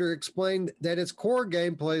creator explained that its core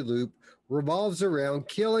gameplay loop revolves around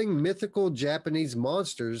killing mythical Japanese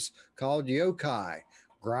monsters called yokai,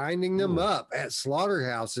 grinding them up at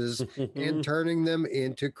slaughterhouses and turning them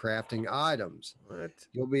into crafting items. What?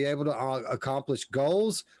 You'll be able to accomplish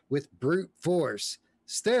goals with brute force,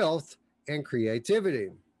 stealth, and creativity.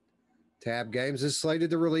 Tab Games is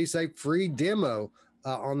slated to release a free demo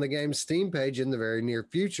on the game's Steam page in the very near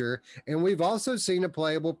future, and we've also seen a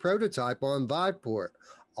playable prototype on Viveport,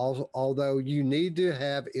 although you need to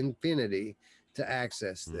have Infinity to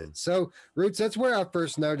access it. So, Roots, that's where I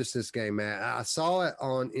first noticed this game at. I saw it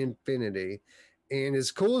on Infinity, and as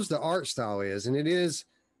cool as the art style is, and it is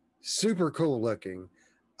super cool looking,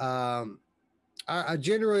 I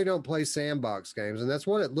generally don't play sandbox games, and that's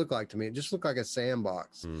what it looked like to me. It just looked like a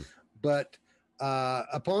sandbox. But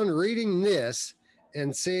upon reading this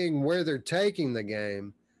and seeing where they're taking the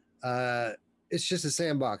game, it's just a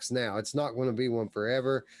sandbox now. It's not going to be one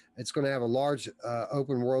forever. It's going to have a large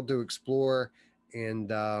open world to explore, and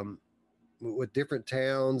with different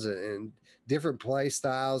towns and different play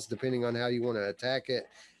styles depending on how you want to attack it.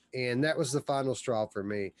 And that was the final straw for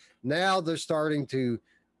me. Now they're starting to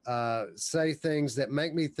say things that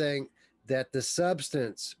make me think that the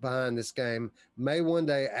substance behind this game may one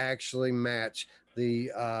day actually match the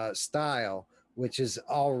style, which is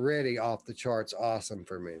already off the charts awesome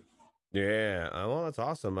for me. Yeah, well, that's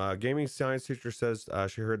awesome. Gaming science teacher says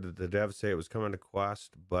she heard that the devs say it was coming to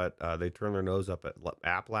Quest, but they turned their nose up at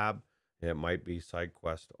App Lab. It might be side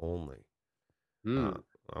quest only.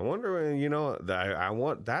 I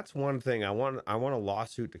wonder, that's one thing. I want a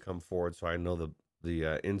lawsuit to come forward so I know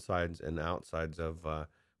the insides and outsides of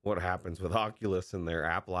what happens with Oculus and their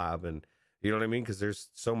App Lab, and you know what I mean? Because there's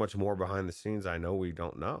so much more behind the scenes I know we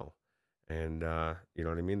don't know. And you know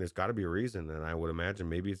what I mean? There's got to be a reason, and I would imagine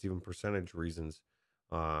maybe it's even percentage reasons,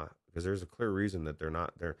 because there's a clear reason that they're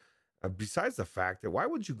not there. Besides the fact that why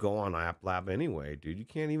would you go on App Lab anyway, dude? You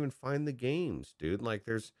can't even find the games, dude. Like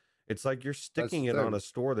it's like you're sticking it on a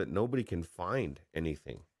store that nobody can find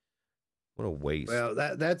anything. What a waste. Well,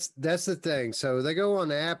 that's the thing. So they go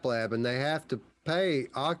on App Lab and they have to pay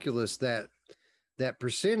Oculus that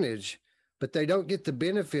percentage, but they don't get the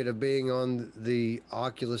benefit of being on the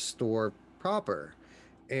Oculus store proper.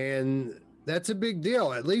 And that's a big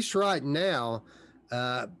deal. At least right now,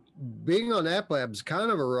 being on App Lab is kind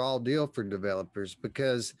of a raw deal for developers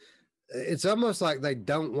because it's almost like they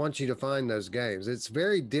don't want you to find those games. It's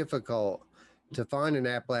very difficult to find an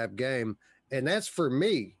App Lab game. And that's for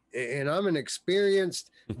me. And I'm an experienced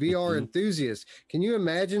VR enthusiast. Can you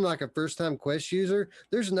imagine like a first-time Quest user?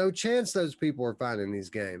 There's no chance those people are finding these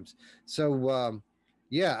games. So,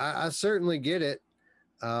 yeah, I certainly get it.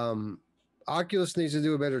 Oculus needs to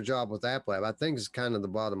do a better job with App Lab. I think is kind of the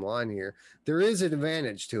bottom line here. There is an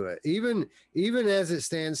advantage to it. Even as it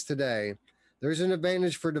stands today, there's an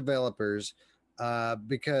advantage for developers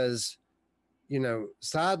because,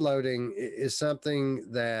 side loading is something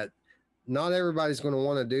that not everybody's going to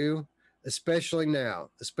want to do, especially now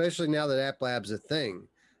that App Lab's a thing.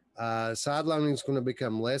 Side loading is going to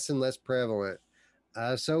become less and less prevalent.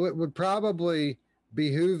 So it would probably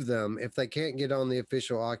behoove them, if they can't get on the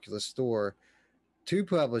official Oculus store, to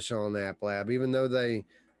publish on App Lab, even though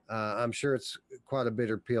I'm sure it's quite a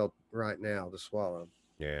bitter pill right now to swallow.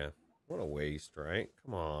 Yeah. What a waste, right?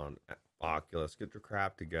 Come on, Oculus, get your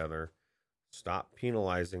crap together. Stop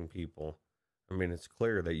penalizing people. I mean, it's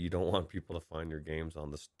clear that you don't want people to find your games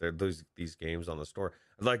on these games on the store.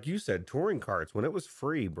 Like you said, touring carts, when it was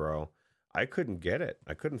free, bro, I couldn't get it.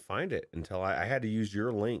 I couldn't find it until I had to use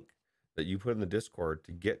your link that you put in the Discord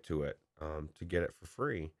to get to it for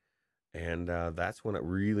free. And that's when it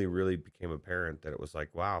really, really became apparent that it was like,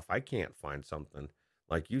 wow, if I can't find something,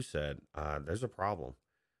 like you said, there's a problem.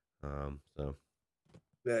 So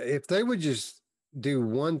if they would just do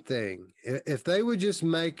one thing, if they would just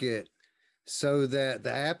make it so that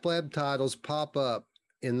the App Lab titles pop up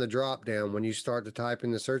in the drop down when you start to type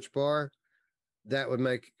in the search bar, that would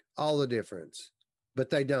make all the difference. But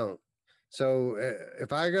they don't. So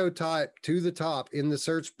if I go type to the top in the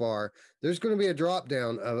search bar, there's going to be a drop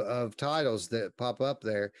down of titles that pop up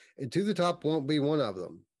there, and to the top won't be one of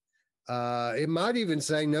them. It might even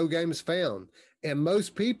say no games found. And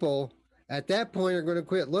most people at that point are going to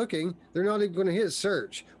quit looking. They're not even going to hit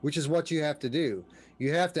search, which is what you have to do.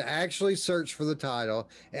 You have to actually search for the title.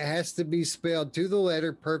 It has to be spelled to the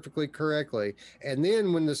letter perfectly correctly. And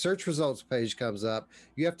then when the search results page comes up,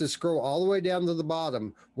 you have to scroll all the way down to the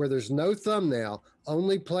bottom where there's no thumbnail,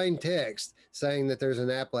 only plain text saying that there's an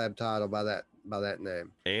App Lab title by that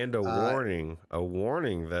name. And a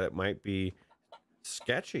warning that it might be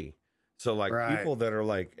sketchy. So like right. People that are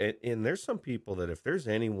like, and there's some people that if there's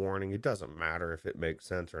any warning, it doesn't matter if it makes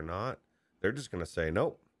sense or not. They're just going to say,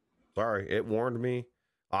 nope, sorry, it warned me.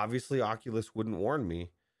 Obviously, Oculus wouldn't warn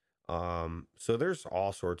me. So there's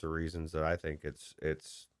all sorts of reasons that I think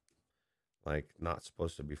it's like not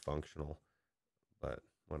supposed to be functional, but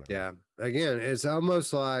whatever. Yeah. Again, it's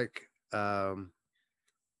almost like,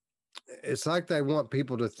 it's like they want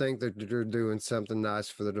people to think that they're doing something nice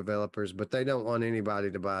for the developers, but they don't want anybody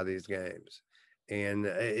to buy these games. And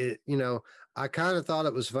I kind of thought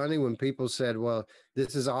it was funny when people said, well,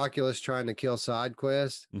 this is Oculus trying to kill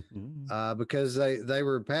SideQuest, because they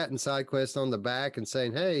were patting SideQuest on the back and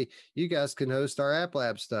saying, hey, you guys can host our App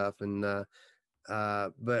Lab stuff. And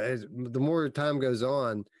but the more time goes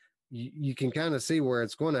on, you can kind of see where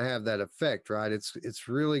it's going to have that effect, right? It's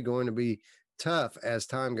really going to be tough as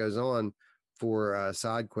time goes on for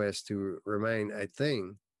SideQuest to remain a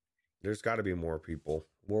thing. There's got to be more people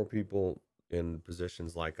in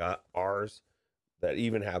positions like ours that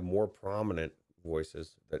even have more prominent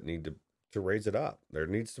voices that need to raise it up. There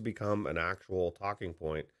needs to become an actual talking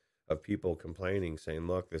point of people complaining, saying,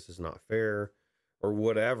 look, this is not fair or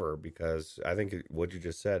whatever, because I think what you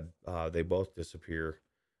just said, they both disappear,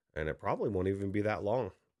 and it probably won't even be that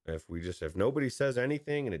long. If nobody says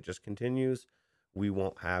anything and it just continues, we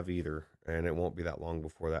won't have either, and it won't be that long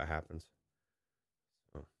before that happens.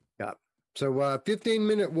 Yeah. So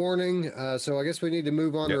 15-minute warning. So I guess we need to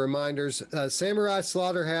move on to reminders. Samurai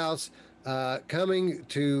Slaughterhouse coming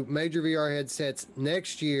to major VR headsets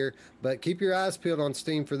next year, but keep your eyes peeled on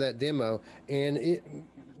Steam for that demo, and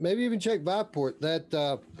maybe even check Viveport.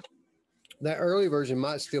 That early version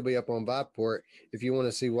might still be up on Viveport if you want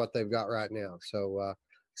to see what they've got right now. So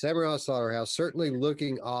Samurai Slaughterhouse certainly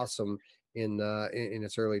looking awesome in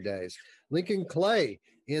its early days. Lincoln Clay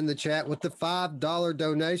in the chat with the $5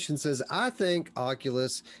 donation says, I think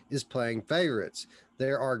Oculus is playing favorites.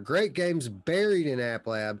 There are great games buried in App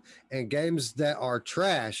Lab and games that are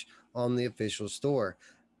trash on the official store.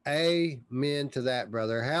 Amen to that,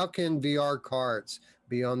 brother. How can VR carts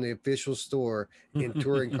be on the official store and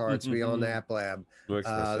touring carts be on the App Lab?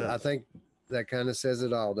 I think that kind of says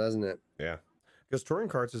it all, doesn't it? Yeah. Because touring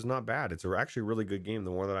carts is not bad. It's actually a really good game.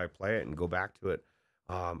 The more that I play it and go back to it,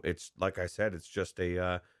 it's like I said, it's just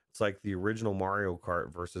it's like the original Mario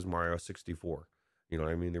Kart versus Mario 64. You know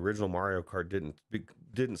what I mean? The original Mario Kart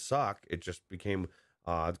didn't suck. It just became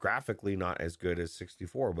graphically not as good as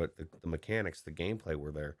 64, but the mechanics, the gameplay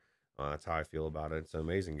were there. That's how I feel about it. It's an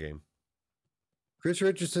amazing game. Chris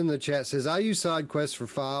Richardson in the chat says, I use SideQuest for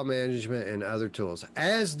file management and other tools,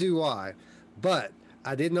 as do I, but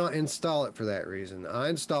I did not install it for that reason. I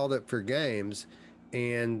installed it for games,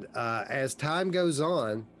 and as time goes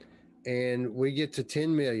on and we get to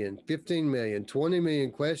 10 million, 15 million, 20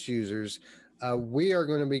 million Quest users, we are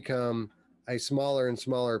going to become a smaller and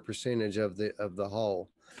smaller percentage of the whole.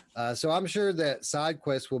 So I'm sure that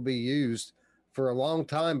SideQuest will be used for a long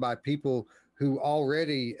time by people who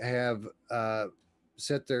already have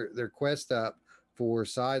set their quest up for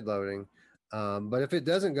side loading. But if it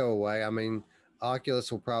doesn't go away, I mean,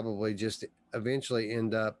 Oculus will probably just eventually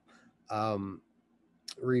end up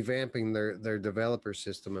revamping their developer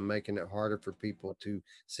system and making it harder for people to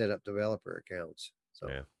set up developer accounts. So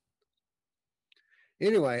Yeah.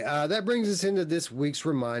 anyway, that brings us into this week's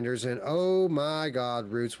reminders. And oh my God,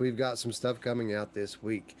 Roots, we've got some stuff coming out this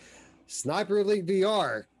week. Sniper Elite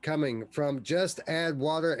VR coming from Just Add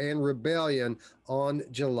Water and Rebellion on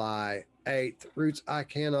July 8th. Roots, I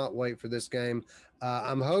cannot wait for this game.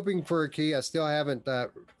 I'm hoping for a key. I still haven't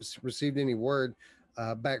received any word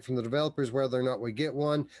back from the developers whether or not we get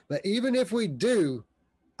one. But even if we do,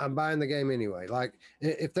 I'm buying the game anyway. Like,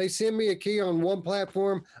 if they send me a key on one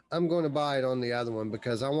platform, I'm going to buy it on the other one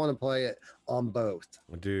because I want to play it on both.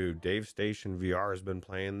 Dude, Dave Station VR has been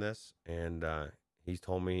playing this, and he's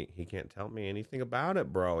told me he can't tell me anything about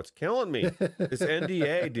it, bro. It's killing me. This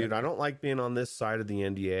NDA, dude. I don't like being on this side of the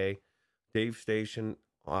NDA. Dave Station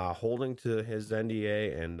holding to his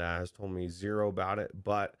NDA and has told me zero about it,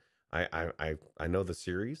 but I know the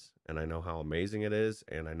series, and I know how amazing it is,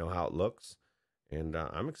 and I know how it looks, and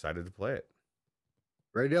I'm excited to play it.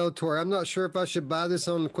 Ray Delator, I'm not sure if I should buy this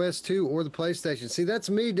on the Quest 2 or the PlayStation. See, that's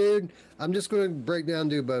me, dude. I'm just going to break down and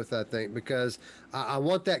do both, I think, because I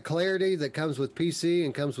want that clarity that comes with PC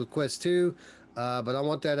and comes with Quest 2, but I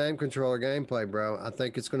want that aim controller gameplay, bro. I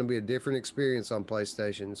think it's going to be a different experience on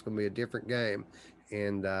PlayStation. It's going to be a different game,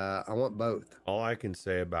 and I want both. All I can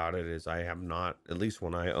say about it is I have not, at least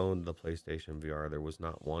when I owned the PlayStation VR, there was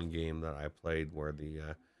not one game that I played where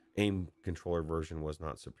the aim controller version was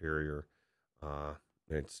not superior.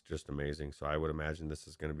 It's just amazing. So I would imagine this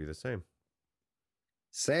is going to be the same.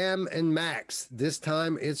 Sam and Max, this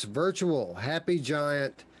time it's virtual. Happy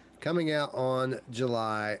Giant coming out on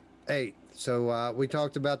July 8th. So we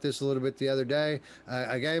talked about this a little bit the other day.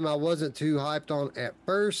 A game I wasn't too hyped on at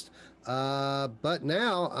first, but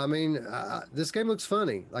now, I mean, this game looks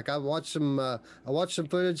funny. Like I watched some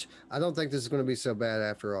footage. I don't think this is going to be so bad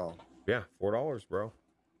after all. Yeah, $4, bro.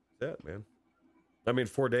 That's it, man. I mean,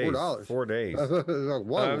 4 days. $4. 4 days.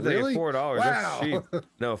 Whoa, really? $4. Wow. That's cheap.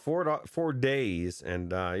 No, 4 days.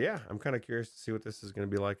 And yeah, I'm kind of curious to see what this is going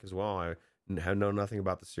to be like as well. I know nothing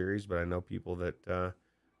about the series, but I know people that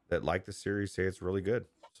that like the series say it's really good.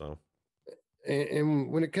 So,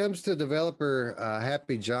 and when it comes to developer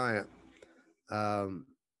Happy Giant,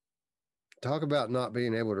 talk about not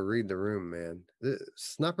being able to read the room, man. The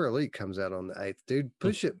Sniper Elite comes out on the 8th. Dude,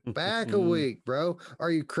 push it back a week, bro. Are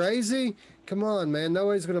you crazy? Come on, man.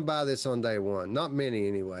 Nobody's going to buy this on day one. Not many,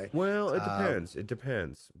 anyway. well, it depends. It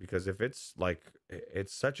depends. Because if it's like,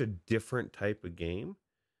 it's such a different type of game,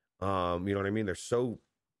 you know what I mean? They're so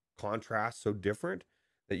contrast, so different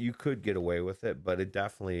that you could get away with it. But it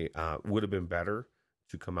definitely would have been better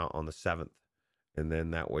to come out on the 7th. And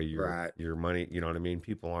then that way your money, you know what I mean?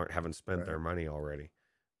 People haven't spent their money already.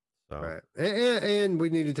 So. Right. And we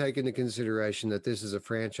need to take into consideration that this is a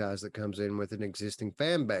franchise that comes in with an existing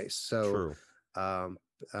fan base. So, True.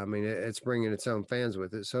 I mean, it's bringing its own fans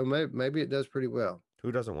with it. So maybe it does pretty well.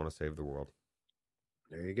 Who doesn't want to save the world?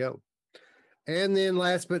 There you go. And then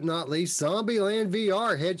last but not least, Zombieland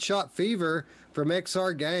VR Headshot Fever from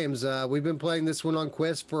XR Games. We've been playing this one on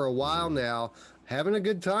Quest for a while now, having a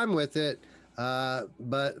good time with it.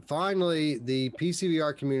 But finally, the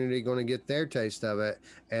PCVR community going to get their taste of it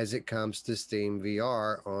as it comes to Steam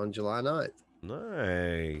VR on July 9th.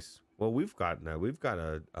 Nice. Well, we've got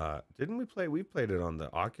a, didn't we played it on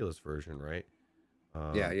the Oculus version, right?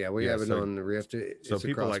 Yeah, we have it on the Rift. So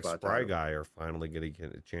people like Spry Guy are finally getting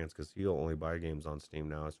a chance because he'll only buy games on Steam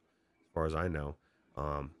now, as far as I know.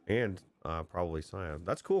 And probably Scion.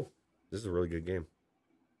 That's cool. This is a really good game.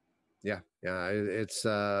 Yeah, it's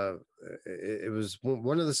it was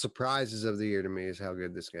one of the surprises of the year to me is how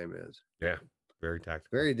good this game is. Yeah, very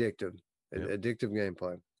tactical, very addictive, yep. Addictive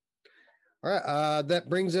gameplay. All right, that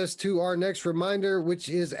brings us to our next reminder, which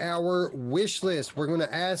is our wish list. We're going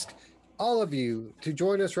to ask all of you to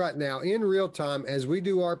join us right now in real time as we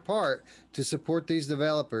do our part to support these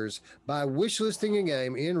developers by wish listing a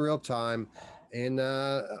game in real time. And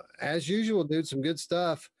as usual, dude, some good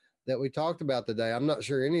stuff that we talked about today. I'm not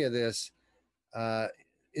sure any of this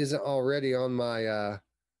isn't already on my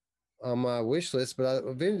wish list, but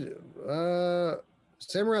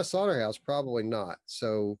Samurai Slaughterhouse probably not.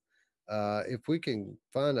 So if we can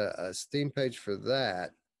find a Steam page for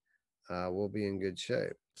that, we'll be in good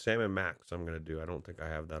shape. Sam and Max, I'm going to do. I don't think I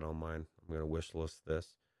have that on mine. I'm going to wish list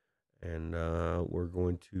this, and we're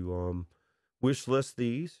going to wish list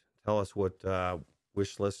these. Tell us what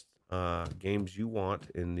wish list games you want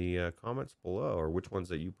in the comments below, or which ones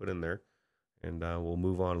that you put in there. And we'll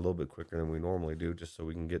move on a little bit quicker than we normally do, just so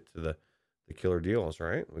we can get to the killer deals,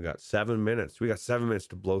 right? We got 7 minutes. We got 7 minutes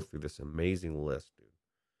to blow through this amazing list, dude.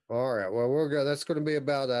 All right. Well, we'll go. That's going to be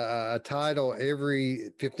about a title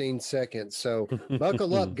every 15 seconds. So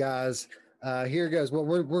buckle up, guys. Here goes. Well,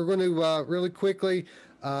 we're going to really quickly.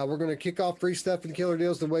 We're going to kick off free stuff and killer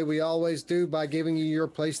deals the way we always do by giving you your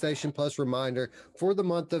PlayStation Plus reminder for the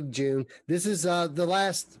month of June. This is the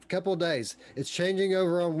last couple of days. It's changing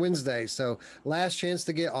over on Wednesday. So last chance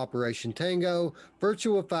to get Operation Tango,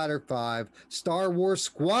 Virtua Fighter 5, Star Wars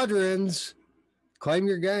Squadrons. Claim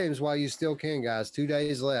your games while you still can, guys. 2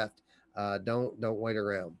 days left. Don't wait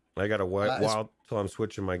around. I got to wait while till I'm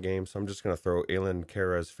switching my game, so I'm just going to throw Aylin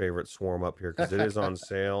Kara's favorite swarm up here because it is on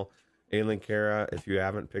sale. Aylin Kara, if you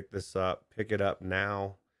haven't picked this up, pick it up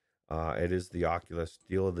now. It is the Oculus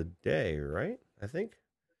deal of the day, right? I think.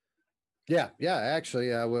 Yeah.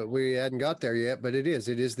 Actually, we hadn't got there yet, but it is.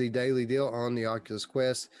 It is the daily deal on the Oculus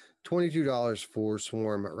Quest. $22 for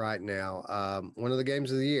Swarm right now. One of the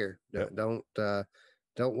games of the year. Yep.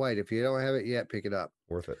 Don't wait. If you don't have it yet, pick it up.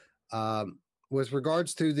 Worth it. With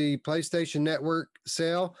regards to the PlayStation Network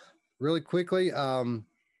sale, really quickly, the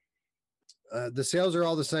sales are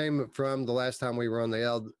all the same from the last time we were on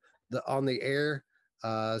the air.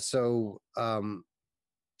 So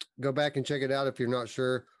go back and check it out if you're not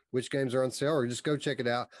sure which games are on sale, or just go check it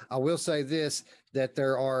out. I will say this, that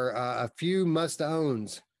there are a few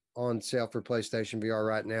must-owns on sale for PlayStation VR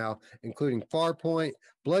right now, including Farpoint,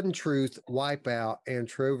 Blood and Truth, Wipeout, and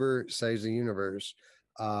Trover Saves the Universe.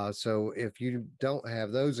 So if you don't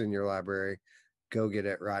have those in your library, go get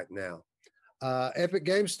it right now. Epic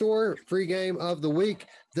Game Store, free game of the week,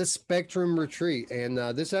 The Spectrum Retreat. And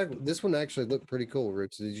this one actually looked pretty cool,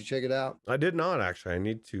 Roots. Did you check it out? I did not, actually. I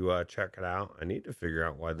need to check it out. I need to figure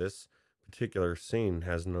out why this particular scene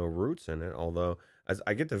has no roots in it, although as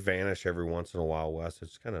I get to vanish every once in a while, Wes.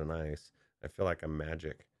 It's kind of nice. I feel like I'm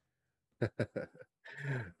magic.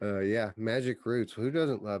 Yeah, Magic Roots. Who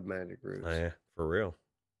doesn't love Magic Roots? Yeah, for real.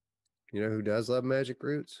 You know who does love Magic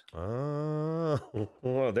Roots? Oh,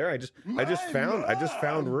 well, there I just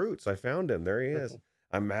found Roots. I found him. There he is.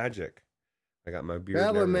 I'm magic. I got my beard.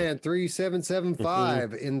 Traveler Man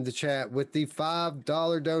 3775 in the chat with the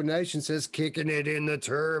 $5 donation says kicking it in the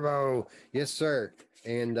turbo. Yes, sir.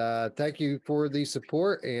 And thank you for the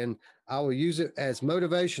support, and I will use it as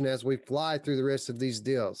motivation as we fly through the rest of these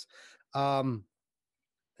deals.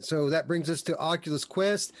 So that brings us to Oculus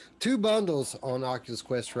Quest. 2 bundles on Oculus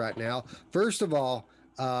Quest right now. First of all,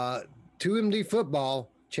 2MD Football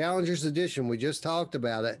Challengers Edition. We just talked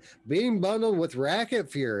about it. Being bundled with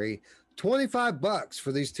Racket Fury. $25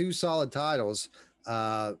 for these 2 solid titles.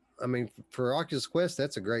 I mean, for Oculus Quest,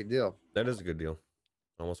 that's a great deal. That is a good deal.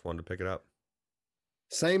 Almost wanted to pick it up.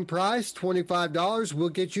 Same price, $25. We'll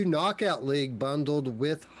get you Knockout League bundled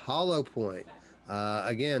with Hollow Point.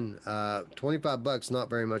 Again, $25, not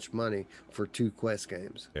very much money for 2 Quest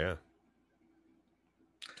games. Yeah.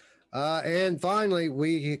 And finally,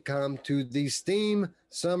 we come to the Steam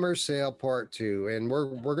Summer Sale Part 2. And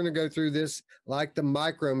we're going to go through this like the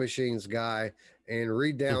Micro Machines guy and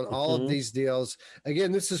read down all of these deals.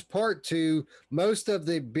 Again, this is Part 2. Most of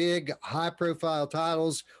the big high-profile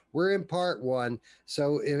titles were in Part 1.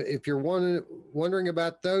 So if you're wondering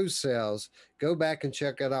about those sales, go back and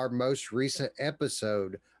check out our most recent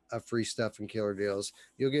episode of Free Stuff and Killer Deals.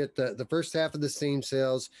 You'll get the first half of the Steam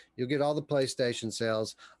sales. You'll get all the PlayStation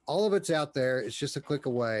sales. All of it's out there. It's just a click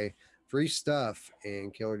away. Free Stuff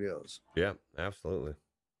and Killer Deals. Yeah, absolutely.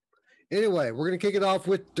 Anyway, we're going to kick it off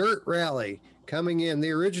with Dirt Rally. Coming in,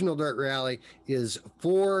 the original Dirt Rally is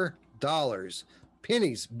 $4.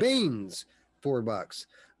 Pennies, beans, $4.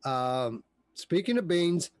 Speaking of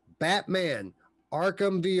beans, Batman,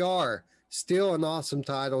 Arkham VR, still an awesome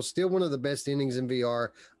title, still one of the best endings in VR,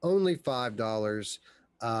 only $5.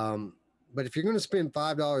 But if you're going to spend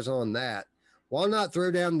 $5 on that, why not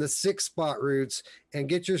throw down the 6 spot Roots and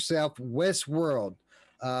get yourself Westworld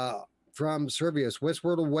from Servius,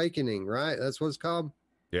 Westworld Awakening, right? That's what it's called.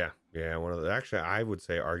 Yeah. One of the, actually, I would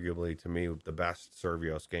say arguably to me the best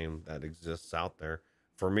Servios game that exists out there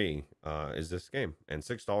for me is this game, and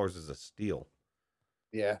 $6 is a steal.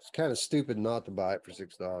 Yeah, it's kind of stupid not to buy it for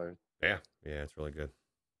 $6. Yeah, it's really good.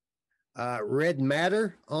 Red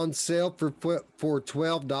Matter on sale for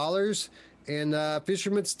 $12, and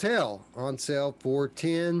Fisherman's Tale on sale for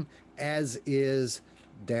 $10, as is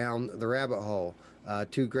Down the Rabbit Hole.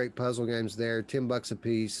 2 great puzzle games there, $10 a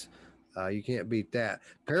piece. You can't beat that.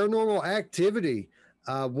 Paranormal Activity,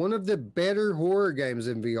 one of the better horror games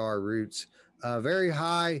in VR, Roots. Very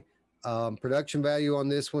high Production value on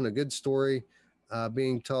this one, a good story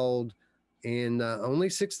being told, and only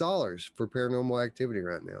 $6 for Paranormal Activity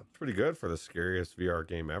right now. Pretty good for the scariest VR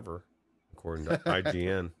game ever, according to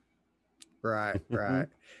IGN. Right.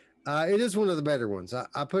 It is one of the better ones.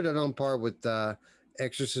 I put it on par with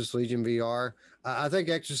Exorcist Legion VR. I think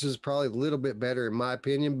Exorcist is probably a little bit better in my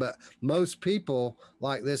opinion, but most people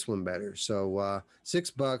like this one better. So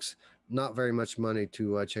 $6, not very much money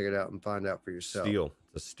to check it out and find out for yourself.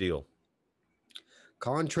 The steal.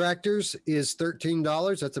 Contractors is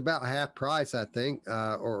 $13. That's about half price, I think,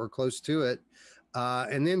 or close to it.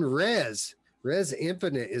 And then Res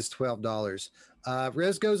Infinite is $12.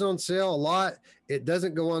 Res goes on sale a lot. It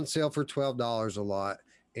doesn't go on sale for $12 a lot.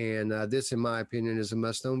 And this, in my opinion, is a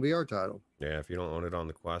must-own VR title. Yeah, if you don't own it on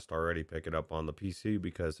the Quest already, pick it up on the PC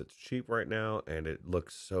because it's cheap right now and it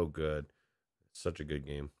looks so good. It's such a good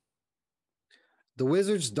game. The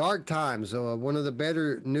Wizards Dark Times, one of the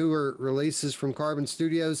better, newer releases from Carbon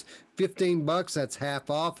Studios, $15. That's half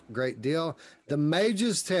off. Great deal. The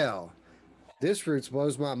Mage's Tale. This Roots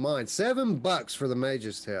blows my mind. $7 for the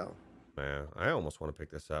Mage's Tale. Man, I almost want to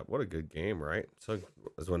pick this up. What a good game, right? So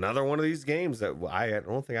it's another one of these games that I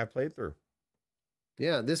don't think I played through.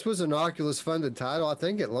 Yeah, this was an Oculus funded title. I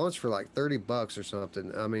think it launched for like $30 or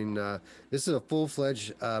something. I mean, this is a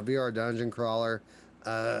full-fledged VR dungeon crawler.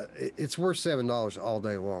 It's worth $7 all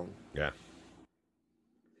day long. Yeah.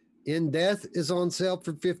 In Death is on sale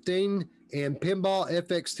for $15, and Pinball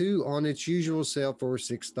FX2 on its usual sale for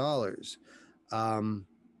 $6.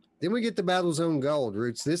 Then we get the Battlezone Gold,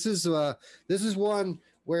 Roots. This is one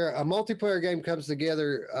where a multiplayer game comes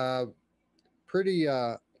together pretty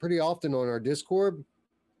often on our Discord,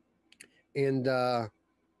 and a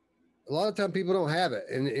lot of time people don't have it.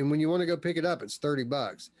 And when you want to go pick it up, it's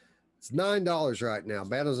 $30. It's $9 right now.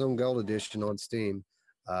 Battlezone Gold Edition on Steam.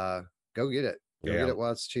 Go get it. Go get it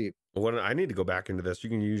while it's cheap. Well, I need to go back into this.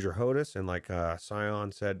 You can use your HOTUS, and like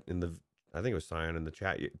Scion said I think it was Scion in the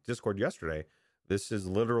chat Discord yesterday. This is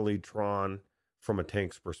literally Tron from a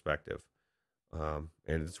tank's perspective, and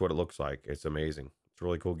it's what it looks like. It's amazing. It's a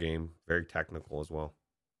really cool game. Very technical as well.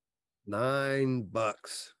 $9.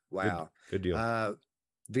 Wow. Good deal.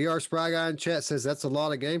 VR Spry Guy in chat says that's a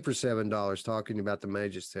lot of game for $7. Talking about the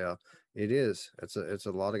Mage's Tale, it is. It's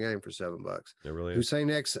a lot of game for $7. It really is. Hussein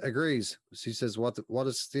X agrees. He says what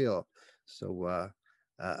a steal. So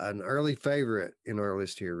an early favorite in our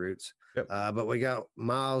list here, Roots. Yep. But we got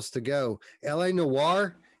miles to go. LA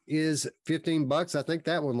Noir is $15. I think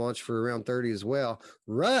that one launched for around 30 as well.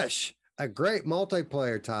 Rush, a great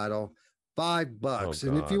multiplayer title, $5.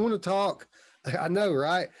 And if you want to talk, I know,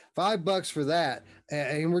 right? $5 for that.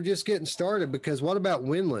 And we're just getting started because what about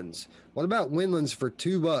Windlands? What about Windlands for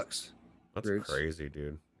 $2? That's Roots? Crazy,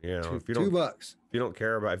 dude. You know, if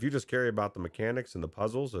you just care about the mechanics and the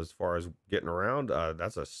puzzles as far as getting around,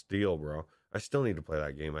 that's a steal, bro. I still need to play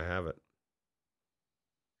that game. I have it.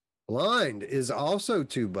 Blind is also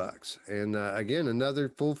 $2. And again,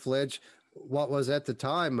 another full-fledged, what was at the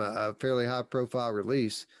time a fairly high-profile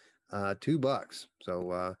release, $2.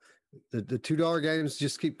 So the $2 games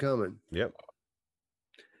just keep coming. Yep.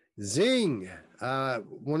 Zing,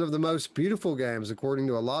 one of the most beautiful games, according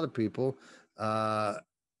to a lot of people. I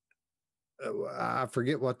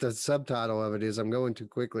forget what the subtitle of it is. I'm going too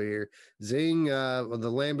quickly here. Zing,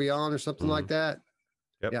 the Land Beyond or something like that.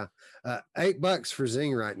 Yep. Yeah. $8 for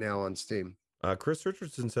Zing right now on Steam. Chris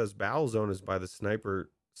Richardson says Battlezone is by the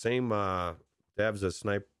same devs as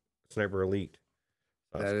Sniper Elite.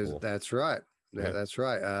 Cool. That's right. Yeah, that's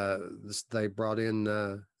right. They brought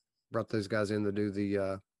those guys in to do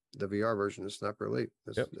the VR version of Sniper Elite.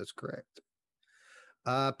 That's correct.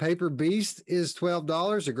 Paper Beast is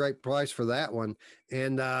 $12, a great price for that one,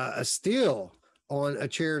 and a steal on A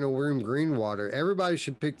Chair in a Room Greenwater. Everybody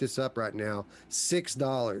should pick this up right now.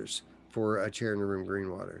 $6 for A Chair in a Room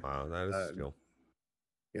Greenwater. Wow, that is a steal.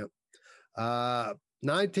 Yep.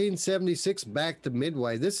 1976 Back to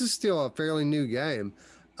Midway. This is still a fairly new game.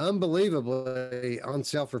 Unbelievably on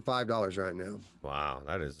sale for $5 right now. Wow,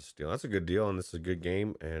 that is a steal. That's a good deal, and this is a good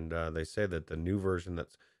game. And they say that the new version,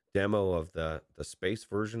 that's demo of the space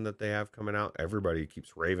version that they have coming out, everybody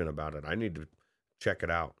keeps raving about it. I need to check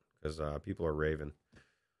it out because people are raving.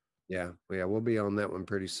 Yeah, we'll be on that one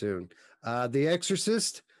pretty soon. The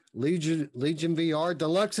Exorcist Legion VR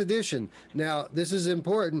Deluxe Edition. Now, this is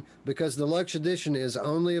important because the Deluxe Edition is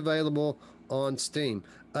only available on Steam.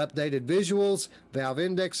 Updated visuals, Valve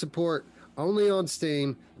Index support, only on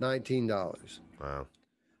Steam, $19. Wow.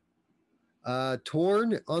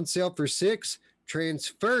 Torn on sale for $6.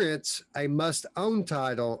 Transference, a must-own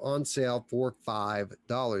title, on sale for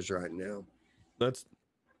 $5 right now.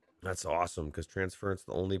 That's awesome because transference,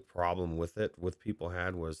 the only problem with it, with people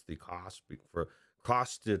had was the for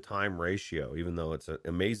cost to time ratio. Even though it's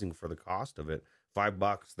amazing for the cost of it,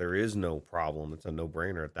 $5, there is no problem. It's a no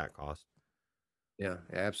brainer at that cost. Yeah,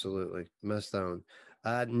 absolutely. Must own.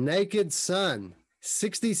 Naked Sun,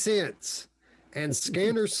 60 cents. And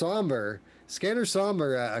Scanner Somber,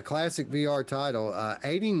 a classic VR title,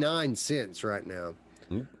 89 cents right now.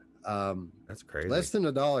 That's crazy. Less than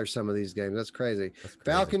 $1, some of these games. That's crazy. That's crazy.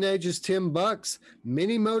 Falcon Age is $10.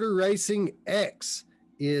 Mini Motor Racing X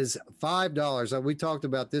is $5. We talked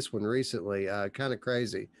about this one recently. Kind of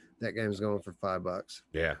crazy. That game's going for $5.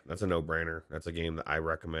 Yeah, that's a no-brainer. That's a game that I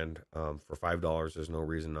recommend. For $5, there's no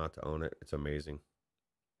reason not to own it. It's amazing.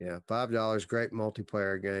 Yeah, $5. Great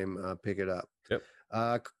multiplayer game. Pick it up. Yep.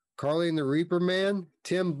 Carly and the Reaper Man,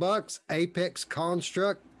 $10. Apex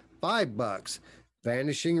Construct, $5.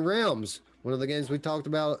 Vanishing Realms, one of the games we talked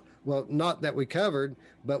about. Well, not that we covered,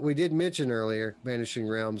 but we did mention earlier. Vanishing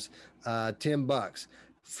Realms, $10.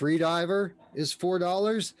 Freediver is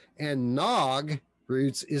 $4, and Nog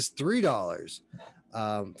Roots is $3.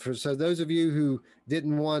 So those of you who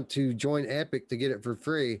didn't want to join Epic to get it for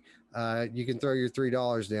free, you can throw your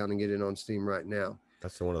 $3 down and get it on Steam right now.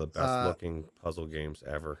 That's one of the best looking puzzle games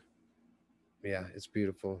ever. Yeah, it's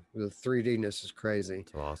beautiful. The 3D-ness is crazy.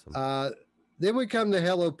 It's awesome. Then we come to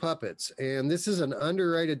Hello Puppets, and this is an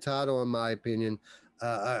underrated title in my opinion.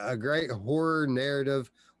 A great horror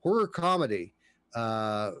narrative, horror comedy,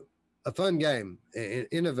 a fun game,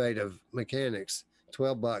 innovative mechanics.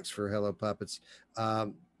 $12 for Hello Puppets.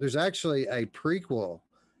 There's actually a prequel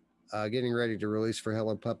getting ready to release for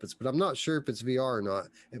Hello Puppets, but I'm not sure if it's VR or not.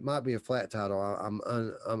 It might be a flat title.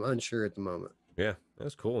 I'm unsure at the moment. Yeah,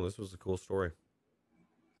 that's cool. This was a cool story.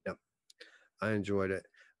 Yep, I enjoyed it.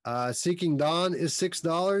 Seeking Dawn is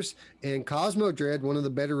 $6, and Cosmo Dread, one of the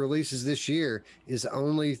better releases this year, is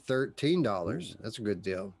only $13. That's a good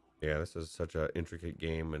deal. Yeah, this is such an intricate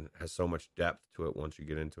game and has so much depth to it once you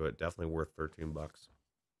get into it. Definitely worth $13.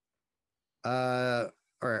 All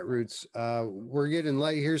right, Roots. We're getting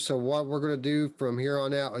late here, so what we're going to do from here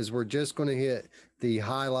on out is we're just going to hit the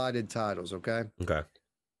highlighted titles, okay? Okay.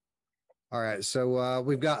 All right, so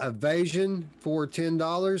we've got Evasion for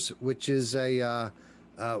 $10, which is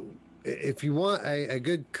if you want a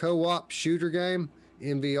good co-op shooter game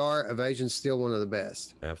in VR, Evasion's still one of the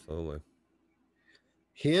best. Absolutely.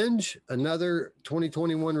 Hinge, another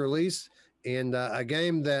 2021 release, and a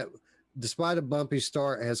game that, despite a bumpy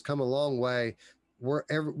start, has come a long way.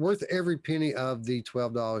 Worth every penny of the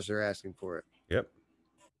 $12 they're asking for it. Yep.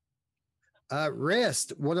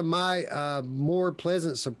 Rest, one of my more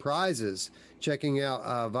pleasant surprises checking out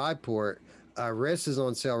Viveport. Rest is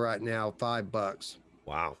on sale right now, $5.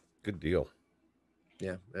 Wow, good deal.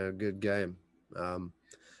 Yeah, a good game.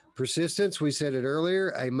 Persistence, we said it earlier,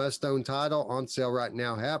 a must-own title on sale right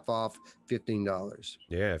now, half off, $15.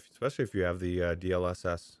 Yeah, especially if you have the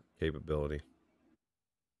DLSS capability.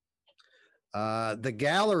 The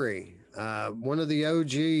Gallery, one of the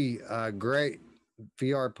OG great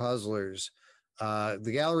VR puzzlers.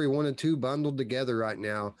 The Gallery 1 and 2 bundled together right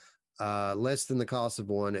now, less than the cost of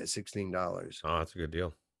one at $16. Oh, that's a good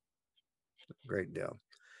deal. Great deal.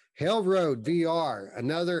 Hell Road VR,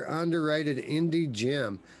 another underrated indie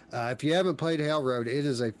gem. If you haven't played Hell Road, it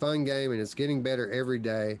is a fun game and it's getting better every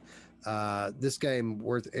day. This game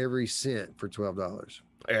worth every cent for $12.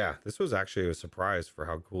 Yeah, this was actually a surprise for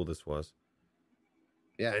how cool this was.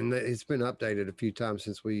 Yeah, and it's been updated a few times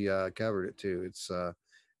since we covered it too.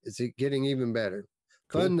 It's getting even better.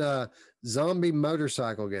 Cool. Fun zombie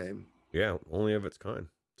motorcycle game. Yeah, only of its kind.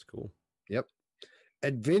 It's cool. Yep.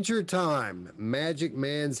 Adventure Time, Magic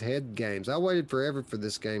Man's Head Games. I waited forever for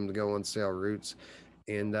this game to go on sale, Roots,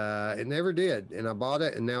 and it never did. And I bought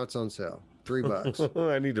it, and now it's on sale,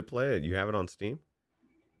 $3. I need to play it. You have it on Steam?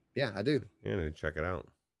 Yeah, I do. Yeah, I need to check it out.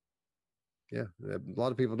 Yeah, a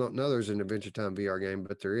lot of people don't know there's an Adventure Time VR game,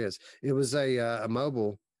 but there is. It was a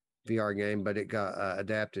mobile VR game, but it got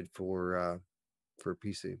adapted for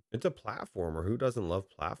PC. It's a platformer. Who doesn't love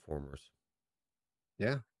platformers?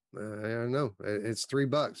 Yeah, I don't know. It's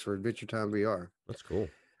 $3 for Adventure Time VR. That's cool.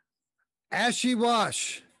 Ashy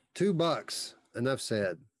Wash, $2. Enough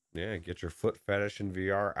said. Yeah, get your foot fetish in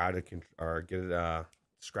VR out of control, or get it,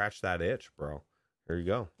 scratch that itch, bro. There you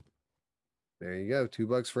go. There you go.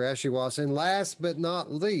 $2 for Ashy Wash. And last but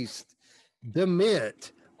not least,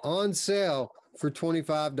 Dement on sale for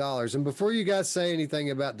 $25. And before you guys say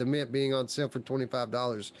anything about Dement being on sale for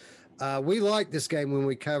 $25, we liked this game when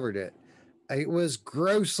we covered it. It was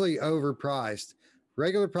grossly overpriced.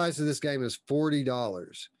 Regular price of this game is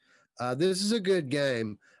 $40. This is a good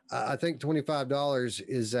game. I think $25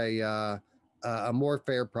 is a a more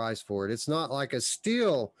fair price for it. It's not like a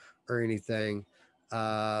steal or anything,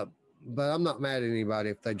 but I'm not mad at anybody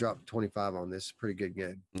if they drop 25 on this. Pretty good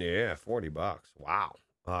game. Yeah, $40. Wow.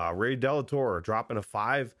 Ray Delator dropping a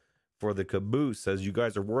 5 for the caboose. Says you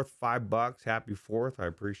guys are worth $5. Happy 4th. I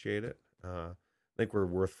appreciate it. I think we're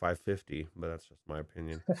worth $5.50, but that's just my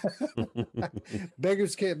opinion.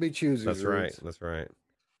 Beggars can't be choosers. That's right. Roots. That's right.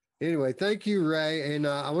 Anyway, thank you, Ray. And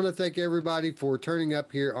I want to thank everybody for turning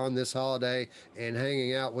up here on this holiday and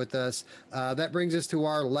hanging out with us. That brings us to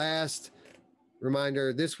our last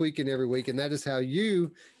reminder this week and every week, and that is how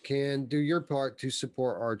you can do your part to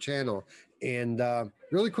support our channel. And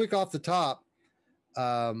really quick off the top,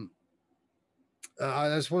 I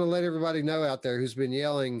just want to let everybody know out there who's been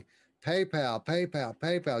yelling, PayPal, PayPal,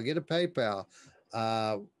 PayPal, get a PayPal.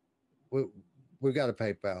 We've got a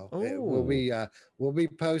PayPal. Oh. We'll be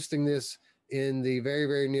posting this in the very,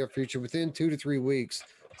 very near future. Within 2 to 3 weeks,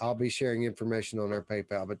 I'll be sharing information on our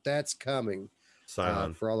PayPal, but that's coming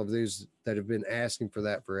for all of those that have been asking for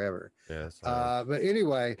that forever. Yes. But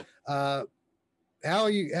anyway, how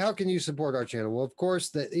can you support our channel? Well, of course,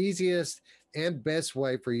 the easiest and best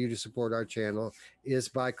way for you to support our channel is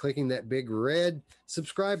by clicking that big red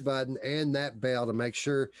subscribe button and that bell to make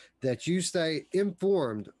sure that you stay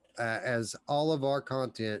informed as all of our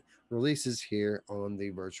content releases here on the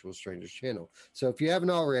Virtual Strangers channel. So if you haven't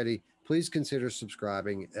already, please consider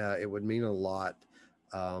subscribing. It would mean a lot.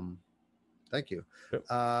 Thank you. Yep.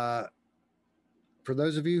 For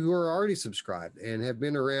those of you who are already subscribed and have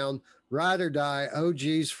been around, ride or die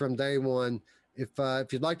OGs from day one,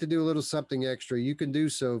 if you'd like to do a little something extra, you can do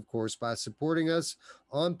so, of course, by supporting us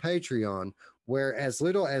on Patreon, where as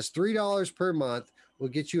little as $3 per month will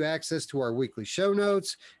get you access to our weekly show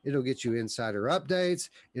notes. It'll get you insider updates.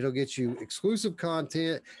 It'll get you exclusive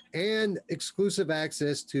content and exclusive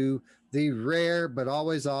access to the rare but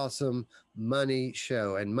always awesome Money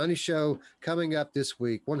Show. And Money Show coming up this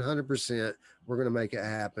week, 100%. We're going to make it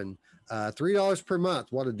happen. $3 per month.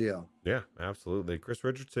 What a deal. Yeah, absolutely. Chris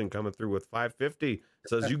Richardson coming through with $5.50.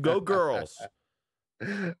 Says you go girls.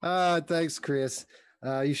 Thanks, Chris.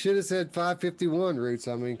 You should have said 551, Roots.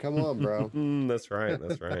 I mean, come on, bro. That's right.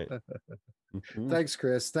 That's right. Thanks,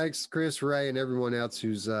 Chris. Thanks, Chris, Ray, and everyone else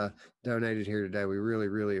who's donated here today. We really,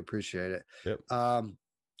 really appreciate it. Yep.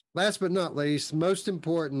 Last but not least, most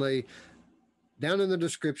importantly, down in the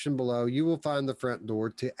description below, you will find the front door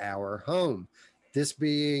to our home, this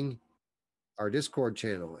being our Discord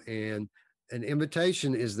channel. And an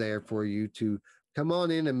invitation is there for you to come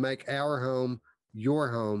on in and make our home your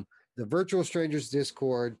home. The Virtual Strangers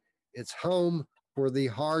Discord, it's home for the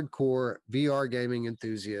hardcore VR gaming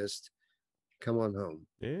enthusiast. Come on home.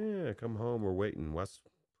 Yeah, come home. We're waiting. Wes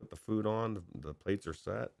put the food on. The plates are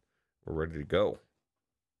set. We're ready to go.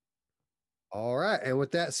 All right. And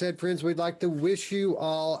with that said, friends, we'd like to wish you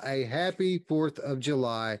all a happy 4th of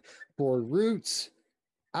July. For Roots,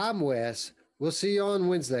 I'm Wes. We'll see you on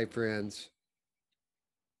Wednesday, friends.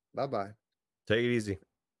 Bye-bye. Take it easy.